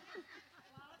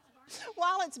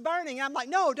 While it's burning, I'm like,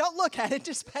 no, don't look at it.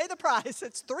 Just pay the price.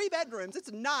 It's 3 bedrooms.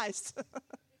 It's nice.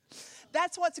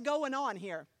 That's what's going on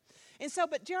here. And so,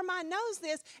 but Jeremiah knows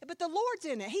this, but the Lord's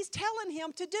in it. He's telling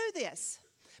him to do this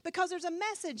because there's a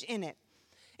message in it.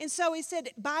 And so he said,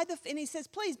 he says,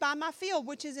 please buy my field,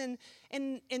 which is in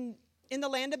the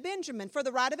land of Benjamin, for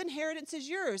the right of inheritance is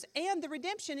yours, and the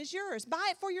redemption is yours. Buy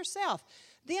it for yourself.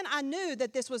 Then I knew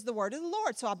that this was the word of the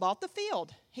Lord, so I bought the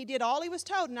field. He did all he was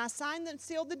told, and I signed and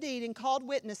sealed the deed and called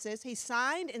witnesses. He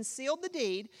signed and sealed the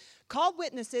deed, called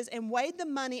witnesses, and weighed the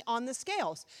money on the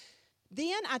scales.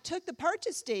 Then I took the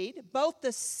purchase deed, both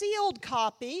the sealed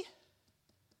copy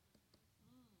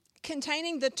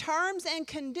containing the terms and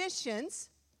conditions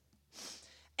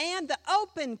and the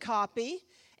open copy,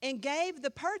 and gave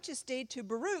the purchase deed to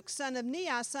Baruch, son of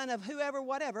Neiah, son of whoever,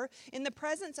 whatever, in the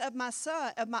presence of my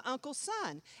uncle's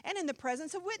son, and in the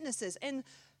presence of witnesses, and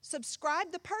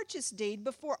subscribed the purchase deed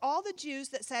before all the Jews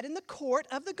that sat in the court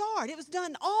of the guard. It was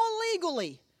done all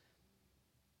legally.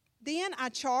 Then I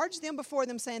charged them before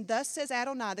them, saying, thus says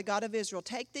Adonai, the God of Israel,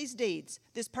 take these deeds,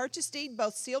 this purchase deed,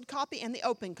 both sealed copy and the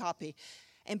open copy,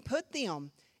 and put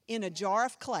them in a jar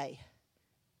of clay.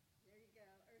 There you go.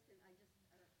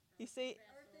 You see?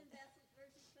 Earthen vessels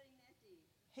versus putting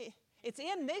empty. It's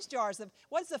in these jars.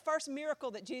 What's the first miracle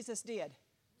that Jesus did?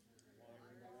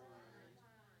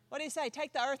 What did he say?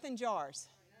 Take the earthen jars.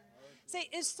 See,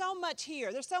 there's so much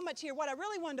here. There's so much here. What I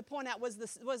really wanted to point out was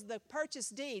the purchase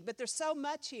deed, but there's so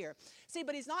much here. See,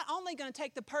 but he's not only going to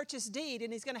take the purchase deed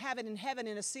and he's going to have it in heaven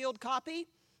in a sealed copy,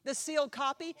 the sealed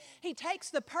copy. He takes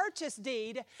the purchase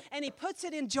deed and he puts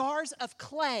it in jars of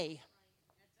clay.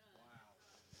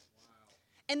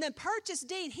 And the purchase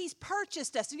deed, he's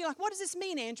purchased us. And you're like, what does this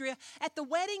mean, Andrea? At the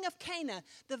wedding of Cana,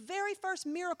 the very first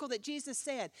miracle that Jesus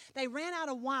said, they ran out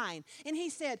of wine. And he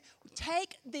said,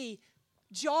 take the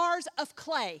jars of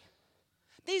clay.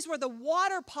 These were the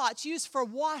water pots used for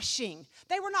washing.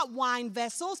 They were not wine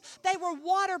vessels. They were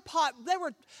water pot. They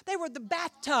were the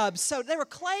bathtubs. So they were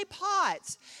clay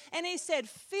pots. And he said,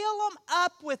 fill them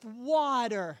up with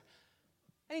water.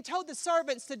 And he told the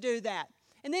servants to do that.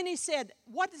 And then he said,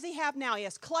 what does he have now? He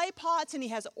has clay pots and he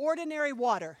has ordinary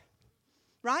water.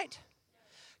 Right?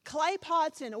 Clay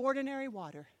pots and ordinary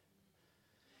water.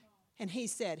 And he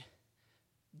said,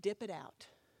 dip it out.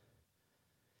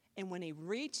 And when he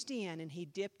reached in and he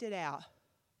dipped it out,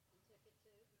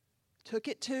 took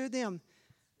it to them,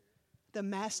 the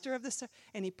master of the,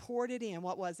 and he poured it in.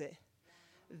 What was it?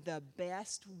 The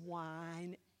best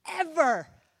wine ever.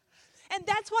 And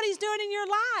that's what he's doing in your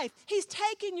life. He's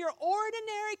taking your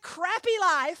ordinary, crappy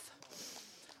life.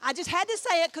 I just had to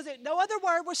say it because no other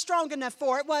word was strong enough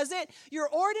for it, was it? Your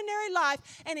ordinary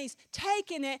life, and he's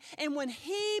taking it, and when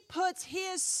he puts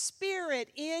his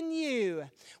spirit in you,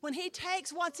 when he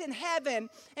takes what's in heaven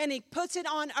and he puts it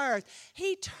on earth,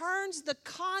 he turns the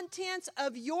contents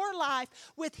of your life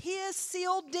with his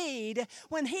sealed deed.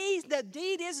 When the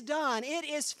deed is done, it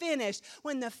is finished.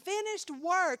 When the finished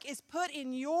work is put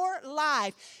in your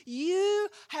life, you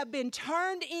have been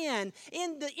turned in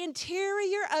the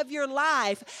interior of your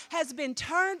life has been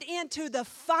turned into the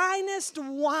finest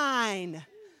wine.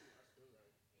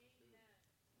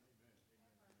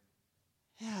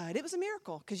 Yeah, and it was a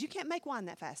miracle because you can't make wine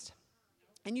that fast.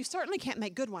 And you certainly can't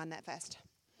make good wine that fast.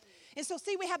 And so,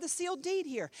 see, we have the sealed deed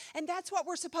here. And that's what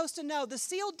we're supposed to know. The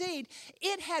sealed deed,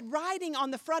 it had writing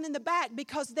on the front and the back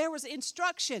because there was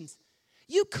instructions.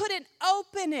 You couldn't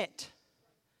open it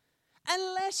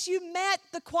unless you met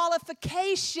the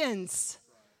qualifications.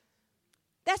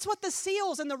 That's what the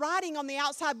seals and the writing on the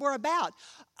outside were about.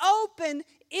 Open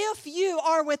if you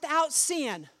are without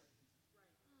sin.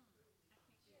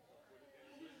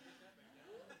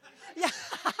 Yeah.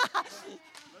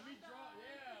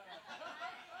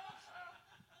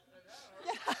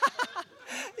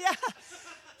 Yeah.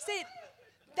 See,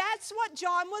 that's what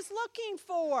John was looking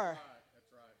for.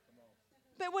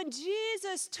 But when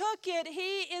Jesus took it,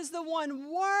 he is the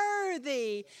one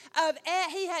worthy of,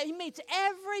 he meets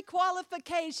every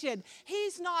qualification.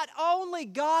 He's not only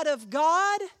God of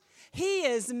God, he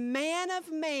is man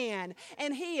of man,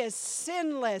 and he is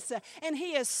sinless, and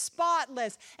he is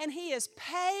spotless, and he is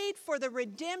paid for the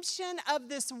redemption of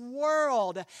this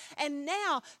world. And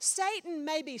now, Satan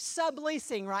may be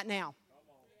subleasing right now.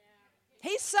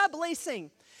 He's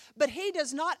subleasing. But he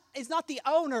is not the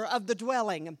owner of the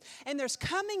dwelling. And there's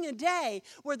coming a day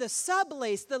where the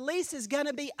lease is going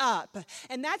to be up.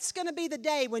 And that's going to be the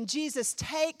day when Jesus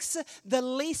takes the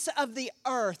lease of the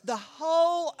earth, the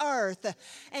whole earth.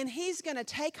 And he's going to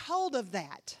take hold of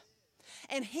that.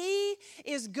 And he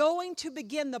is going to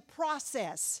begin the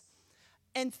process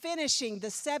and finishing the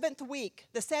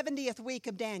 70th week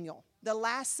of Daniel, the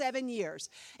last 7 years.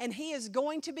 And he is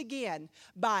going to begin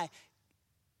by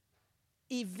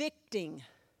evicting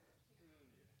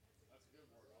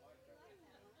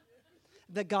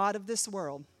the God of this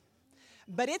world.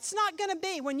 But it's not going to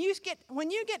be when you get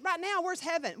right now, where's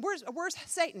heaven? Where's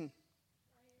Satan?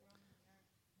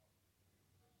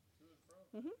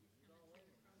 Mm-hmm.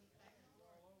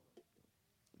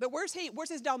 But where's he?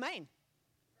 Where's his domain?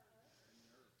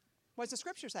 What does the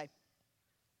scripture say?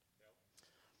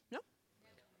 No?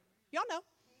 Y'all know.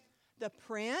 The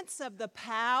prince of the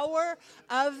power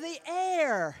of the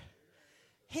air.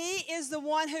 He is the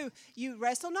one who you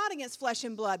wrestle not against flesh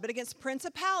and blood, but against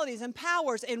principalities and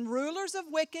powers and rulers of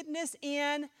wickedness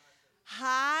in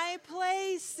high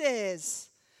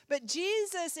places. But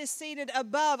Jesus is seated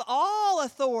above all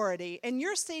authority, and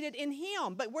you're seated in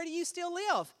him. But where do you still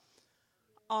live?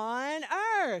 On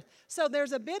earth. So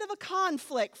there's a bit of a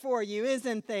conflict for you,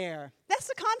 isn't there? That's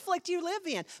the conflict you live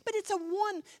in. But it's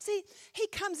see, he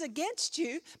comes against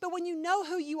you, but when you know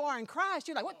who you are in Christ,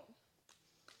 you're like, what?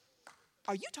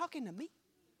 Are you talking to me?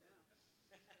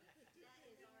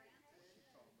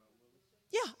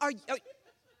 Yeah,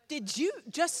 did you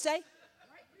just say?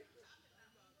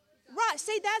 Right,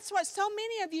 see, that's what so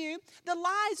many of you, the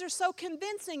lies are so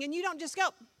convincing, and you don't just go,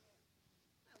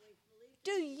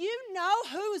 do you know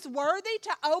who's worthy to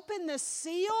open the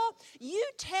seal? You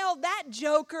tell that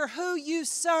joker who you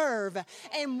serve,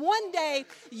 and one day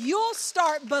you'll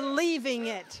start believing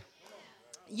it.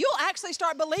 You'll actually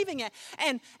start believing it,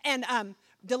 and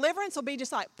deliverance will be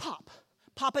just like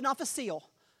popping off a seal.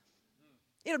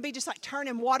 It'll be just like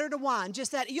turning water to wine.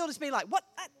 Just that you'll just be like, what?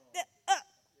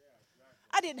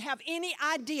 I didn't have any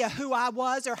idea who I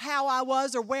was or how I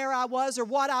was or where I was or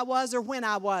what I was or when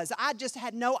I was. I just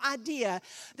had no idea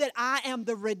that I am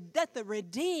the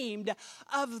redeemed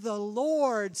of the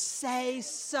Lord say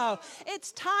so.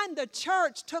 It's time the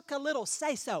church took a little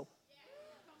say so.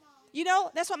 You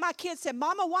know, that's what my kids said.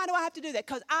 Mama, why do I have to do that?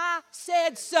 Because I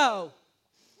said so.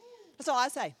 That's all I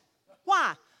say.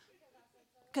 Why?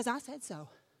 Because I said so.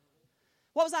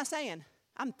 What was I saying?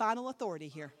 I'm final authority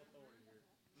here.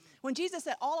 When Jesus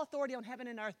said, all authority on heaven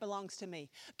and earth belongs to me.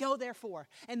 Go therefore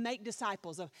and make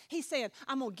disciples of. He's saying,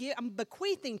 I'm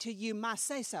bequeathing to you my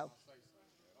say-so.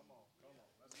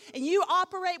 And you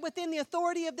operate within the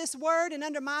authority of this word and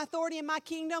under my authority in my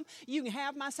kingdom, you can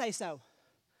have my say-so.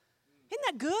 Isn't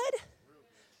that good?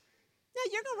 Now,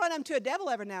 you're going to run into a devil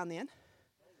every now and then.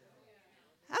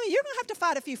 I mean, you're going to have to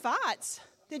fight a few fights.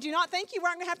 Did you not think you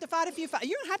weren't going to have to fight a few fights?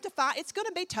 You're going to have to fight. It's going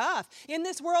to be tough. In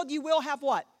this world, you will have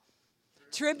what?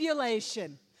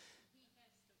 Tribulation.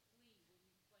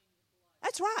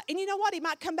 That's right. And you know what? He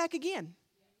might come back again.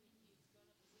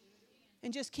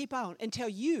 And just keep on until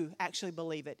you actually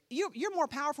believe it. You're more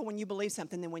powerful when you believe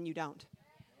something than when you don't.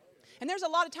 And there's a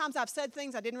lot of times I've said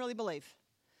things I didn't really believe.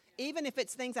 Even if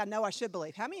it's things I know I should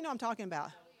believe. How many know I'm talking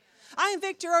about? I am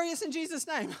victorious in Jesus'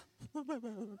 name.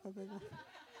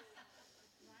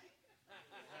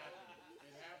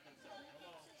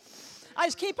 I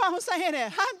just keep on saying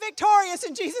it. I'm victorious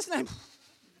in Jesus' name.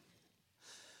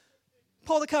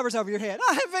 Pull the covers over your head.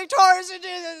 I'm victorious in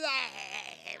Jesus'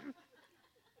 name.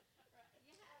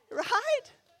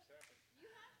 Right?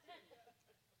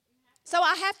 So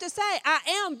I have to say,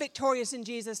 I am victorious in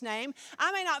Jesus' name.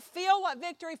 I may not feel what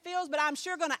victory feels, but I'm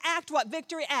sure going to act what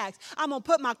victory acts. I'm going to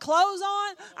put my clothes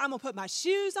on, I'm going to put my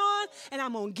shoes on, and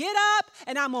I'm going to get up,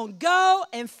 and I'm going to go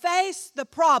and face the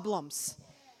problems.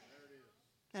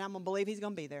 And I'm going to believe he's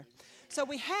going to be there. So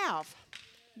we have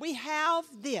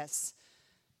this.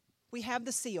 We have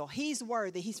the seal. He's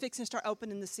worthy. He's fixing to start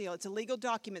opening the seal. It's a legal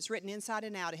document. It's written inside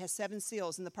and out. It has 7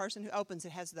 seals. And the person who opens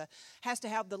it has to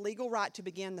have the legal right to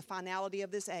begin the finality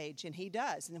of this age. And he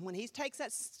does. And when he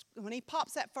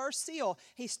pops that first seal,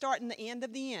 he's starting the end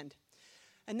of the end.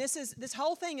 And this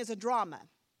whole thing is a drama.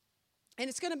 And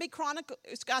it's going to be chronicle.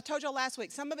 I told y'all last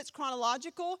week, some of it's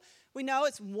chronological. We know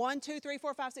it's 1, 2, 3,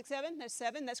 4, 5, 6, 7. There's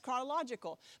 7. That's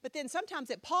chronological. But then sometimes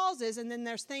it pauses, and then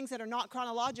there's things that are not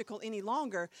chronological any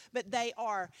longer. But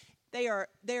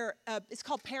it's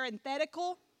called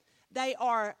parenthetical. They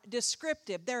are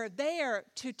descriptive. They're there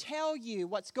to tell you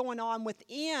what's going on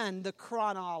within the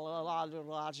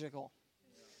chronological.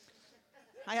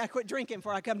 I got to quit drinking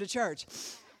before I come to church.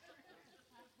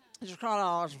 It's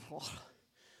chronological.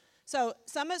 So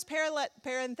some of it's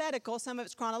parenthetical, some of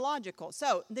it's chronological.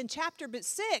 So then chapter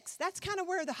 6, that's kind of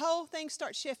where the whole thing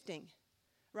starts shifting,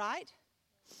 right?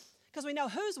 Because we know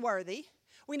who's worthy.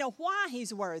 We know why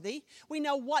he's worthy. We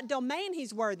know what domain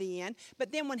he's worthy in.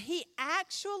 But then when he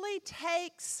actually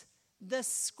takes the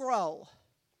scroll,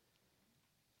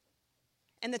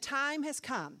 and the time has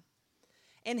come,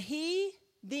 and he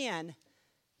then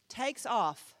takes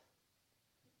off.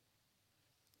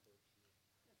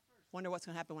 Wonder what's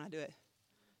going to happen when I do it.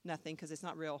 Nothing, because it's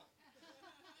not real.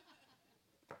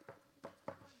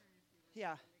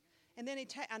 Yeah. And then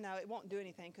I know it won't do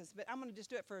anything, but I'm going to just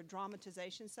do it for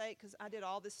dramatization's sake, because I did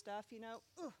all this stuff, you know.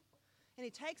 Ugh. And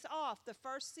he takes off the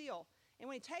first seal. And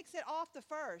when he takes it off the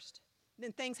first,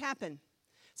 then things happen.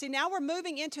 See, now we're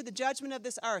moving into the judgment of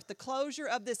this earth, the closure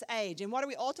of this age. And what are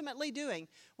we ultimately doing?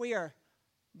 We are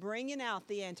bringing out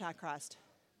the Antichrist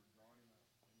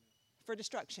for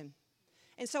destruction.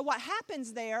 And so what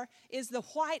happens there is the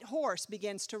white horse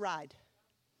begins to ride.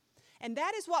 And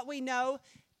that is what we know.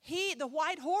 The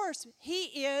white horse,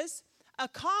 he is a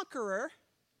conqueror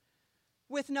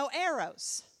with no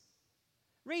arrows.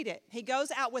 Read it. He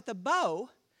goes out with a bow,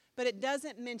 but it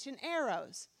doesn't mention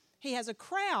arrows. He has a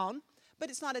crown, but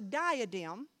it's not a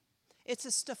diadem. It's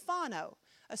a Stefano.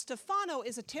 A Stefano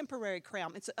is a temporary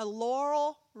crown. It's a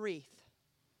laurel wreath.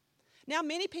 Now,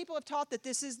 many people have taught that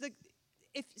this is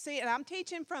and I'm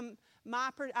teaching from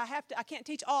I can't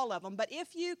teach all of them, but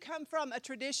if you come from a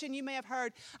tradition, you may have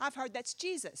I've heard that's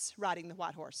Jesus riding the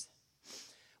white horse.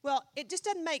 Well, it just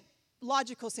doesn't make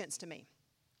logical sense to me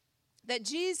that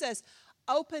Jesus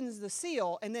opens the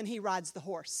seal and then he rides the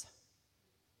horse.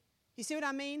 You see what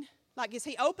I mean? Like, is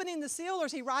he opening the seal or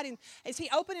is he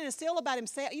opening a seal about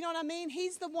himself? You know what I mean?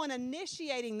 He's the one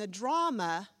initiating the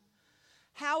drama.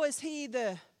 How is he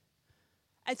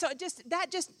And so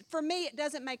for me, it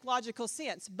doesn't make logical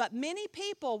sense. But many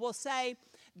people will say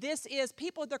they're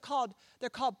called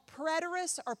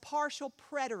preterists or partial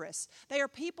preterists. They are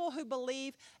people who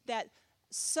believe that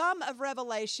some of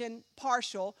Revelation,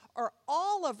 partial, or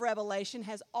all of Revelation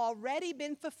has already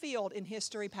been fulfilled in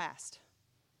history past.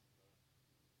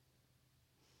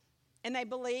 And they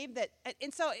believe that,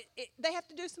 and so they have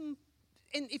to do some,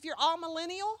 and if you're all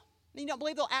millennial, and you don't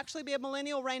believe there'll actually be a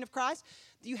millennial reign of Christ,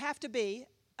 you have to be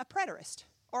a preterist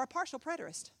or a partial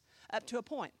preterist up to a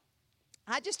point.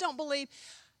 I just don't believe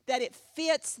that it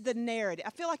fits the narrative. I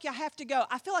feel like I have to go.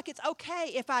 I feel like it's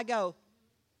okay if I go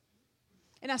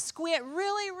and I squint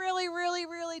really, really, really,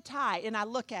 really tight and I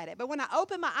look at it. But when I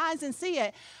open my eyes and see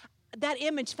it, that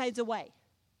image fades away.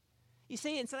 You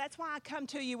see, and so that's why I come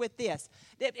to you with this.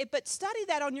 But study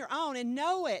that on your own and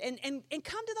know it and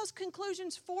come to those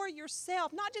conclusions for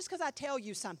yourself, not just because I tell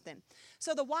you something.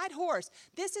 So the white horse,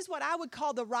 this is what I would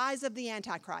call the rise of the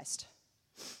Antichrist.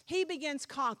 He begins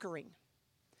conquering.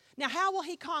 Now, how will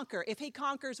he conquer? If he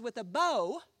conquers with a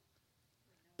bow,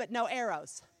 but no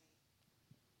arrows.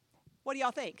 What do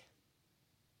y'all think?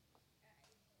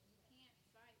 You can't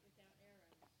fight without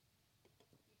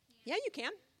arrows. Yeah, you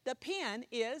can. The pen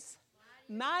is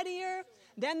mightier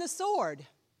than the sword.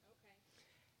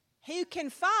 Okay. He can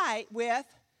fight with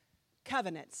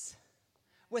covenants,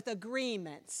 with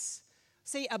agreements.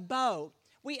 See, a bow.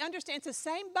 We understand it's the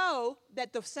same bow,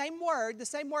 that the same word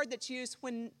that's used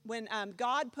when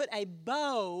God put a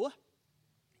bow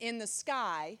in the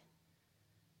sky.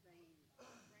 Rainbow.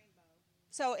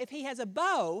 So if he has a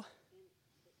bow,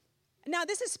 now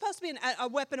this is supposed to be a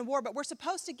weapon of war, but we're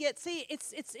supposed to get, see,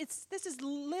 this is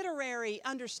literary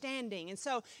understanding. And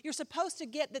so you're supposed to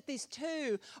get that these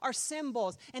two are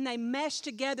symbols and they mesh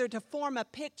together to form a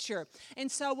picture.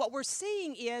 And so what we're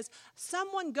seeing is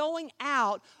someone going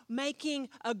out making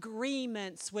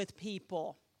agreements with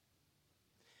people.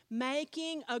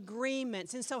 Making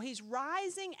agreements. And so he's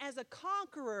rising as a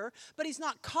conqueror, but he's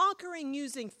not conquering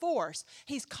using force.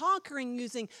 He's conquering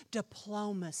using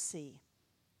diplomacy.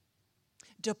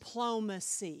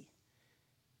 Diplomacy.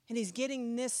 And he's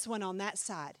getting this one on that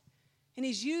side. And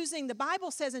he's using, the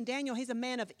Bible says in Daniel, he's a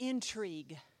man of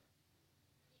intrigue.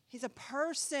 He's a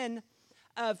person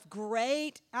of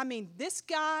great, this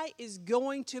guy is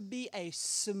going to be a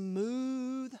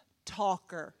smooth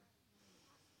talker.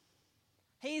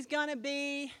 He's going to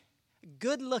be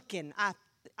good looking.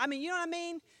 You know what I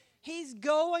mean? He's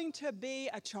going to be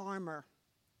a charmer.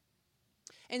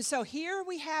 And so here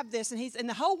we have this, and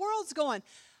the whole world's going,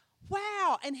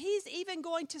 wow, and he's even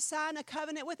going to sign a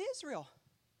covenant with Israel.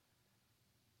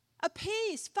 A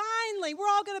peace, finally. We're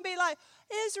all going to be like,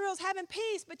 Israel's having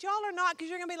peace, but y'all are not, because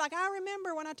you're going to be like, I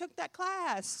remember when I took that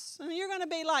class. And you're going to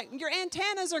be like, your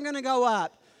antennas are going to go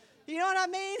up. You know what I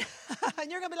mean? And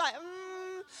you're going to be like,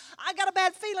 I got a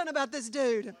bad feeling about this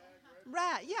dude.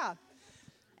 Right, yeah.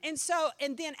 And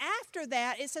then after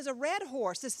that, it says a red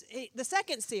horse, the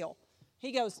second seal.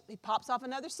 He pops off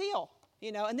another seal,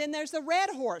 and then there's the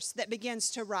red horse that begins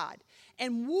to ride.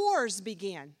 And wars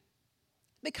begin.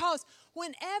 Because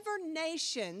whenever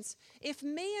nations, if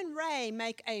me and Ray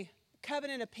make a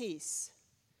covenant of peace,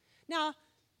 now,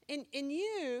 in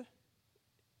you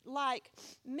like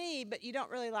me, but you don't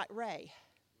really like Ray. Right.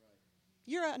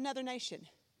 You're another nation. Right.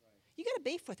 You got a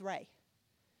beef with Ray.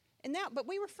 But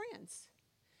we were friends.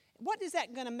 What is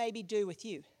that going to maybe do with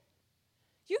you?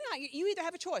 You either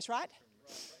have a choice, right?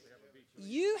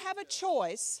 You have a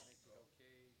choice,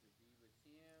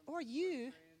 or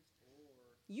you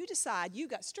decide you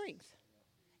got strength.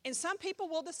 And some people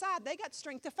will decide they got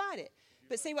strength to fight it.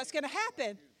 But see what's going to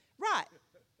happen, right?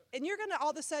 And you're going to all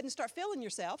of a sudden start feeling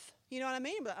yourself. You know what I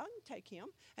mean? But I'm going to take him,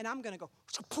 and I'm going to go,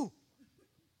 poof.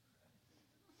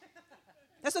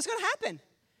 That's what's going to happen.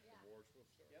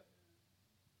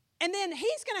 And then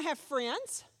he's going to have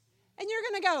friends, and you're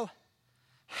going to go,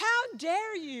 how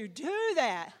dare you do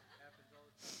that?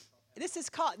 This is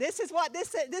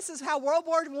how World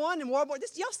War I and World War,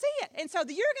 y'all see it. And so you're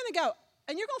going to go,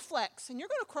 and you're going to flex, and you're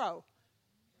going to crow.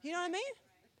 You know what I mean?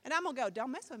 And I'm going to go,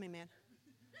 don't mess with me, man.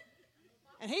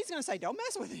 And he's going to say, don't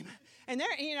mess with him. And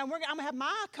I'm going to have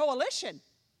my coalition.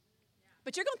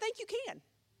 But you're going to think you can.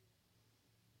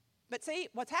 But see,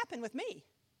 what's happened with me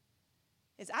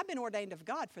is I've been ordained of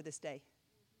God for this day.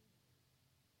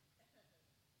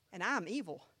 And I'm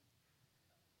evil.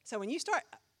 So when you start,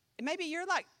 maybe you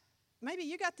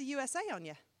got the USA on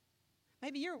you.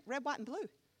 Maybe you're red, white, and blue.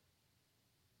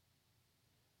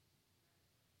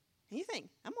 And you think,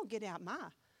 I'm going to get out my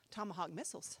Tomahawk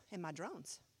missiles and my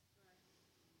drones.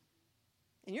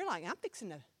 And you're like, I'm fixing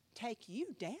to take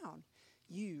you down.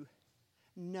 You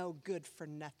no good for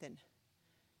nothing.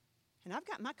 And I've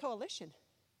got my coalition.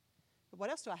 But what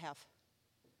else do I have?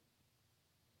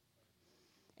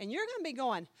 And you're going to be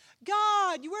going,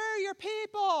 God, where are your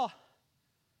people?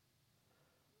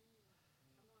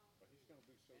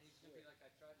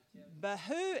 But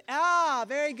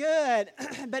very good.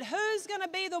 But who's going to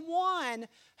be the one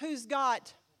who's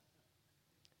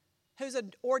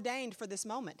ordained for this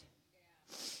moment?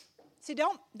 See,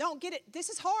 don't get it. This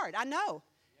is hard, I know.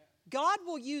 God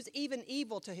will use even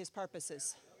evil to his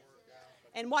purposes.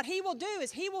 And what he will do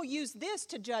is he will use this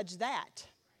to judge that.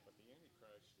 But the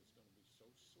Antichrist is going to be so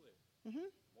slick,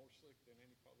 more slick than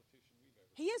any politician we've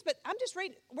ever. He is, but I'm just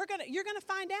reading. You're going to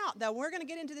find out, though. We're going to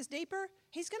get into this deeper.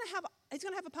 He's going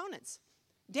to have opponents.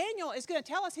 Daniel is going to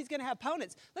tell us he's going to have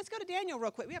opponents. Let's go to Daniel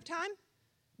real quick. We have time?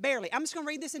 Barely. I'm just going to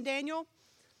read this in Daniel.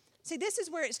 See, this is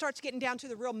where it starts getting down to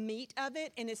the real meat of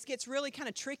it, and it gets really kind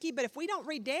of tricky. But if we don't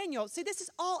read Daniel, see, this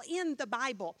is all in the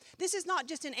Bible. This is not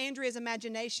just in Andrea's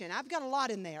imagination. I've got a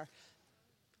lot in there.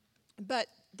 But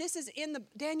this is in the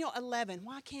Daniel 11.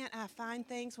 Why can't I find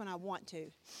things when I want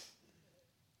to?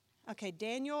 Okay,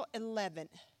 Daniel 11.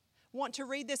 Want to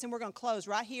read this, and we're going to close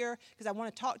right here because I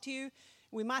want to talk to you.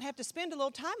 We might have to spend a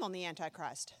little time on the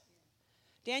Antichrist.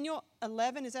 Daniel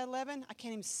 11, is that 11? I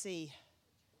can't even see.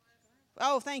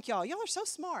 Oh, thank y'all. Y'all are so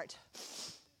smart.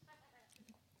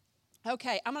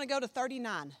 Okay, I'm going to go to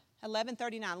 39,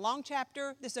 11:39. Long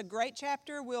chapter. This is a great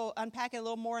chapter. We'll unpack it a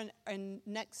little more in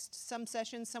some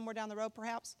sessions somewhere down the road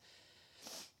perhaps.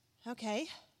 Okay,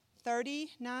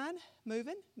 39,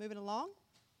 moving along.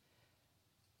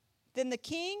 Then the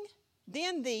king,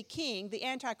 the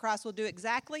Antichrist, will do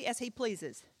exactly as he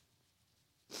pleases.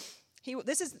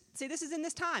 This is in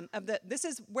this time this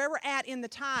is where we're at in the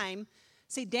time.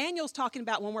 See, Daniel's talking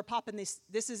about when we're popping this.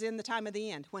 This is in the time of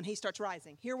the end, when he starts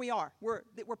rising. Here we are. We're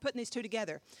putting these two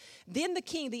together. Then the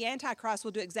king, the Antichrist,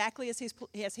 will do exactly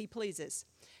as he pleases.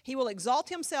 He will exalt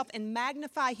himself and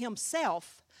magnify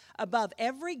himself above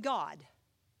every god.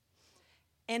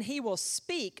 And he will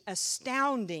speak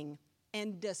astounding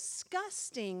and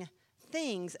disgusting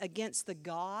things against the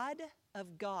God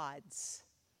of gods.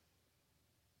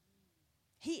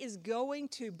 He is going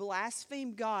to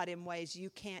blaspheme God in ways you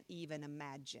can't even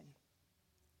imagine.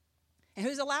 And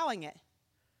who's allowing it?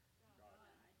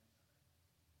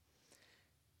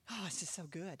 Oh, this is so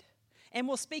good. And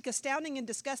will speak astounding and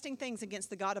disgusting things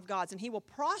against the God of gods. And he will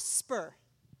prosper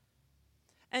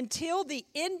until the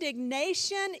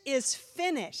indignation is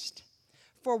finished.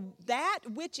 For that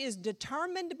which is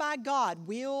determined by God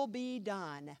will be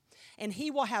done. And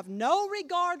he will have no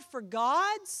regard for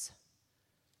gods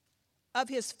of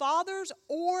his fathers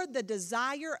or the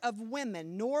desire of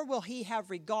women, nor will he have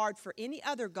regard for any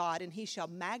other god, and he shall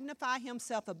magnify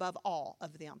himself above all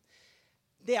of them.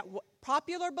 The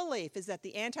popular belief is that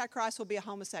the Antichrist will be a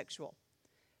homosexual.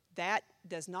 That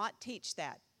does not teach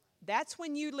that. That's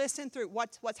when you listen through.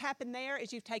 What's happened there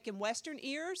is you've taken Western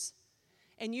ears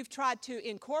and you've tried to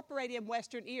incorporate in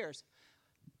Western ears.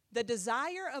 The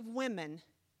desire of women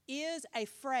is a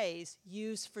phrase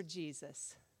used for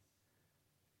Jesus.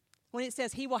 When it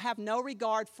says he will have no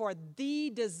regard for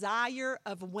the desire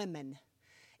of women,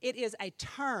 it is a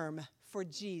term for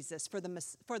Jesus, for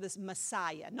this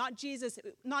Messiah. Not Jesus,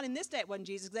 not in this day it wasn't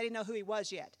Jesus because they didn't know who he was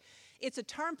yet. It's a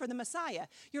term for the Messiah.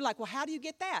 You're like, well, how do you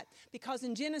get that? Because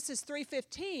in Genesis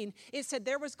 3:15, it said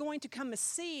there was going to come a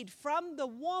seed from the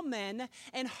woman,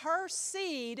 and her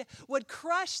seed would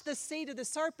crush the seed of the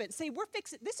serpent. See,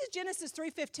 this is Genesis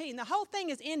 3:15. The whole thing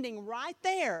is ending right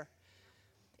there.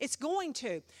 It's going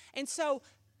to. And so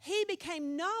he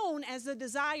became known as a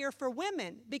desire for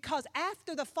women because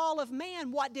after the fall of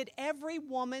man, what did every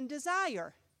woman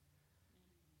desire?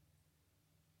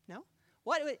 No?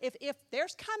 What if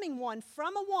there's coming one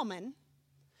from a woman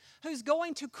who's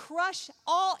going to crush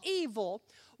all evil,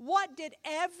 what did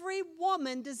every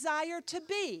woman desire to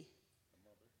be?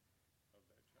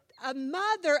 A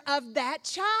mother of that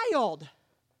child.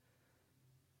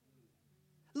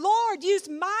 Lord, use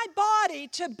my body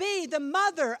to be the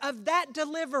mother of that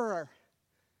deliverer.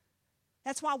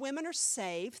 That's why women are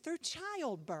saved through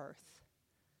childbirth.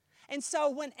 And so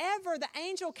whenever the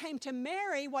angel came to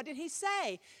Mary, what did he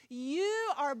say?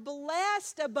 You are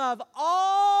blessed above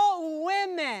all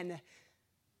women.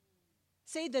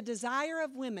 See, the desire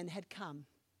of women had come.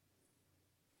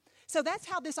 So that's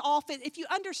how this all fits. If you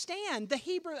understand the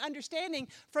Hebrew understanding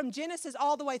from Genesis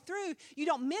all the way through, you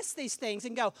don't miss these things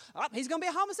and go, oh, he's going to be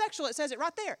a homosexual. It says it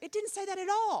right there. It didn't say that at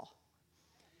all.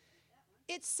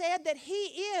 It said that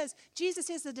Jesus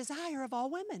is the desire of all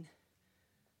women.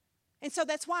 And so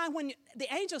that's why when the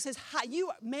angel says,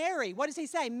 Mary, what does he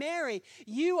say? Mary,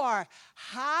 you are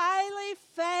highly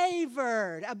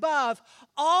favored above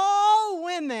all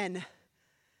women.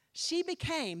 She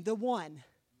became the one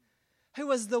who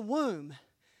was the womb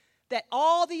that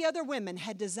all the other women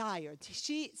had desired.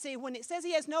 When it says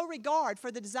he has no regard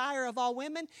for the desire of all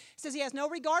women, it says he has no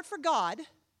regard for God,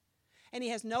 And he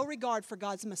has no regard for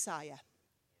God's Messiah,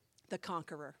 the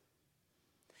conqueror.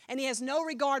 And he has no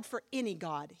regard for any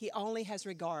God. He only has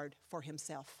regard for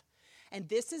himself. And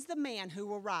this is the man who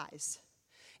will rise.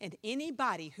 And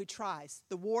anybody who tries,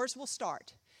 the wars will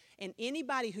start. And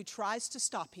anybody who tries to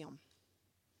stop him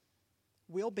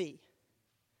will be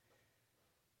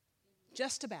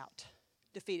just about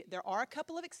defeated. There are a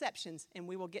couple of exceptions, and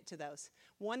we will get to those.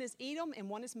 One is Edom and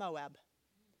one is Moab.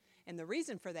 And the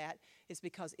reason for that is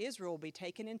because Israel will be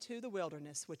taken into the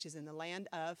wilderness, which is in the land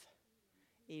of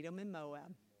Edom and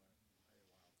Moab.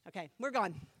 Okay, we're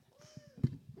gone.